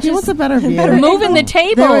 going? You're He wants a better view. moving the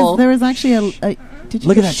table. There was actually a did you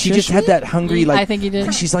Look at just that. She shush just had me? that hungry, I think you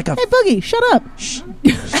did. She's like a. Hey Boogie, shut up! She's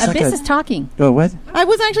Abyss is talking. Oh, what? I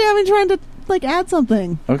was actually trying to add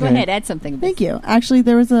something. Okay. Go ahead, add something. Abyss. Thank you. Actually,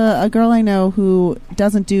 there was a girl I know who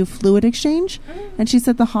doesn't do fluid exchange, and she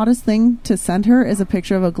said the hottest thing to send her is a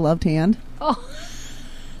picture of a gloved hand. Oh,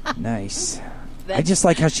 Nice. I just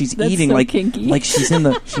like how she's that's eating so kinky. like she's in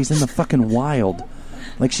the fucking wild.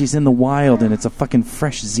 Like she's in the wild and it's a fucking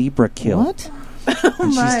fresh zebra kill. What?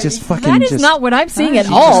 And she's just fucking that is just not what I'm seeing at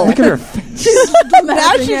just all. look at her face.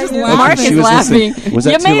 Now she's just Okay, Mark she is was laughing. listening. Was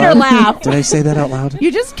that You too made her loud? laugh. Did I say that out loud?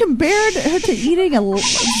 You just compared her to eating a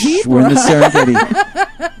zebra. We're in the Serengeti.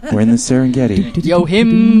 We're in the Serengeti. Yo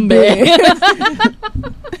himbe.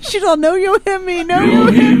 She's all, no, you hit me, no, you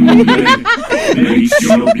hit me. Make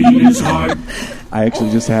your penis hard. I actually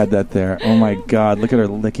just had that there. Oh my god, look at her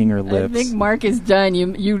licking her I lips. think Mark is done. You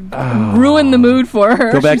ruined the mood for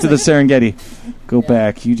her. Go back to the Serengeti. Go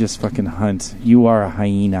back. You just fucking hunt. You are a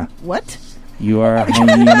hyena. What? You are a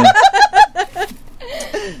hyena.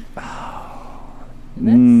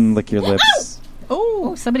 Lick your lips.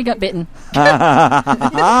 Oh, somebody got bitten. And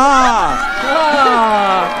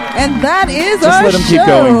that is Just our let 'em show. keep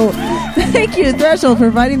going. Thank you, Threshold, for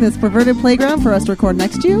providing this perverted playground for us to record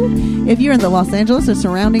next to you. If you're in the Los Angeles or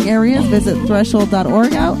surrounding areas, visit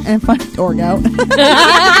threshold.org out and find org out.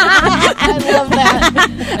 I love that.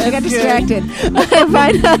 I got distracted. And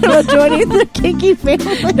find out about joining the Kinky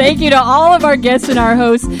family. Thank you to all of our guests and our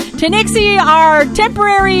hosts. To Nixie, our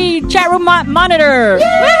temporary chat room monitor.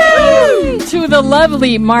 Woo! To the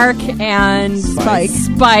lovely Mark and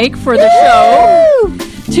Spike for the show.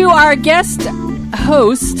 To our guest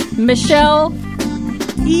host, Michelle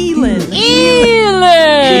Elin.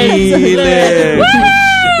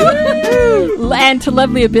 Woo! And to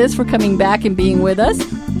lovely Abyss for coming back and being with us.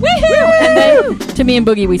 Woohoo! And then to me and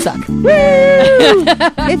Boogie, we suck.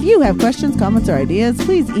 If you have questions, comments, or ideas,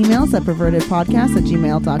 please email us at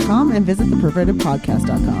pervertedpodcast@gmail.com and visit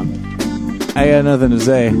thepervertedpodcast.com. I got nothing to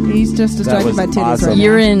say. He's just distracted was by titties awesome. right now.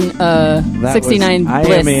 You're in That 69 was,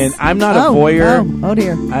 bliss. I am in. I'm not a voyeur. Oh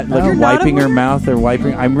dear. Like wiping her mouth or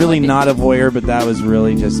wiping. I'm really not a voyeur, but that was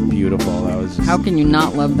really just beautiful. That was just. How can you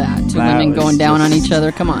not love that? Two That women was going down on just- each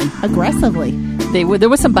other. Come on. Aggressively. There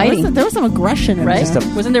was some biting. There was some aggression in Right? there.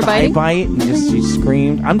 Wasn't there biting? bite and just she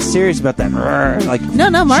screamed. I'm serious about that. Like No,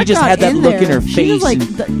 Mark she just got had that in look there. in her She face. was like,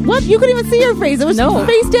 what? You couldn't even see her face. It was No.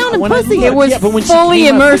 face down and When I pussy. looked- It was yeah, but when she fully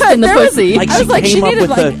came up- immersed in the There was- pussy. Like, I was she like, she came up needed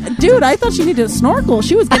with dude, I thought she needed a snorkel.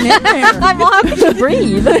 She was getting in there. Well, how could she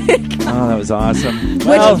breathe? Oh, that was awesome. That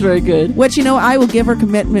Well, was very good. Which, I will give her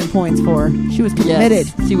commitment points for. She was committed.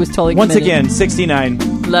 Yes, she was totally once committed. again, 69.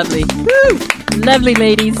 Lovely. Lovely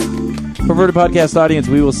ladies. Perverted Podcast audience,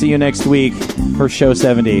 we will see you next week for show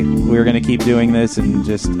 70. We're going to keep doing this, and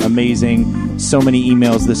just amazing. So many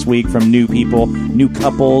emails this week from new people, new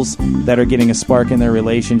couples that are getting a spark in their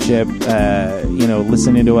relationship,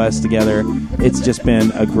 listening to us together. It's just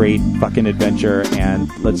been a great fucking adventure, and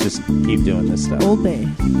let's just keep doing this stuff. Old Bay.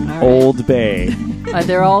 Right. Old Bay.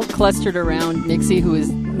 They're all clustered around Nixie, who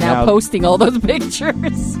is now posting all those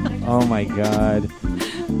pictures. Oh my God.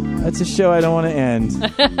 That's a show I don't want to end.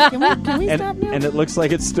 Can we stop now? And it looks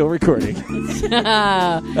like it's still recording.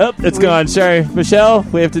 It's gone. Sorry. Michelle,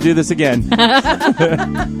 we have to do this again.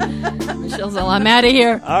 Michelle's all, I'm out of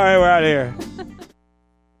here. All right, we're out of here.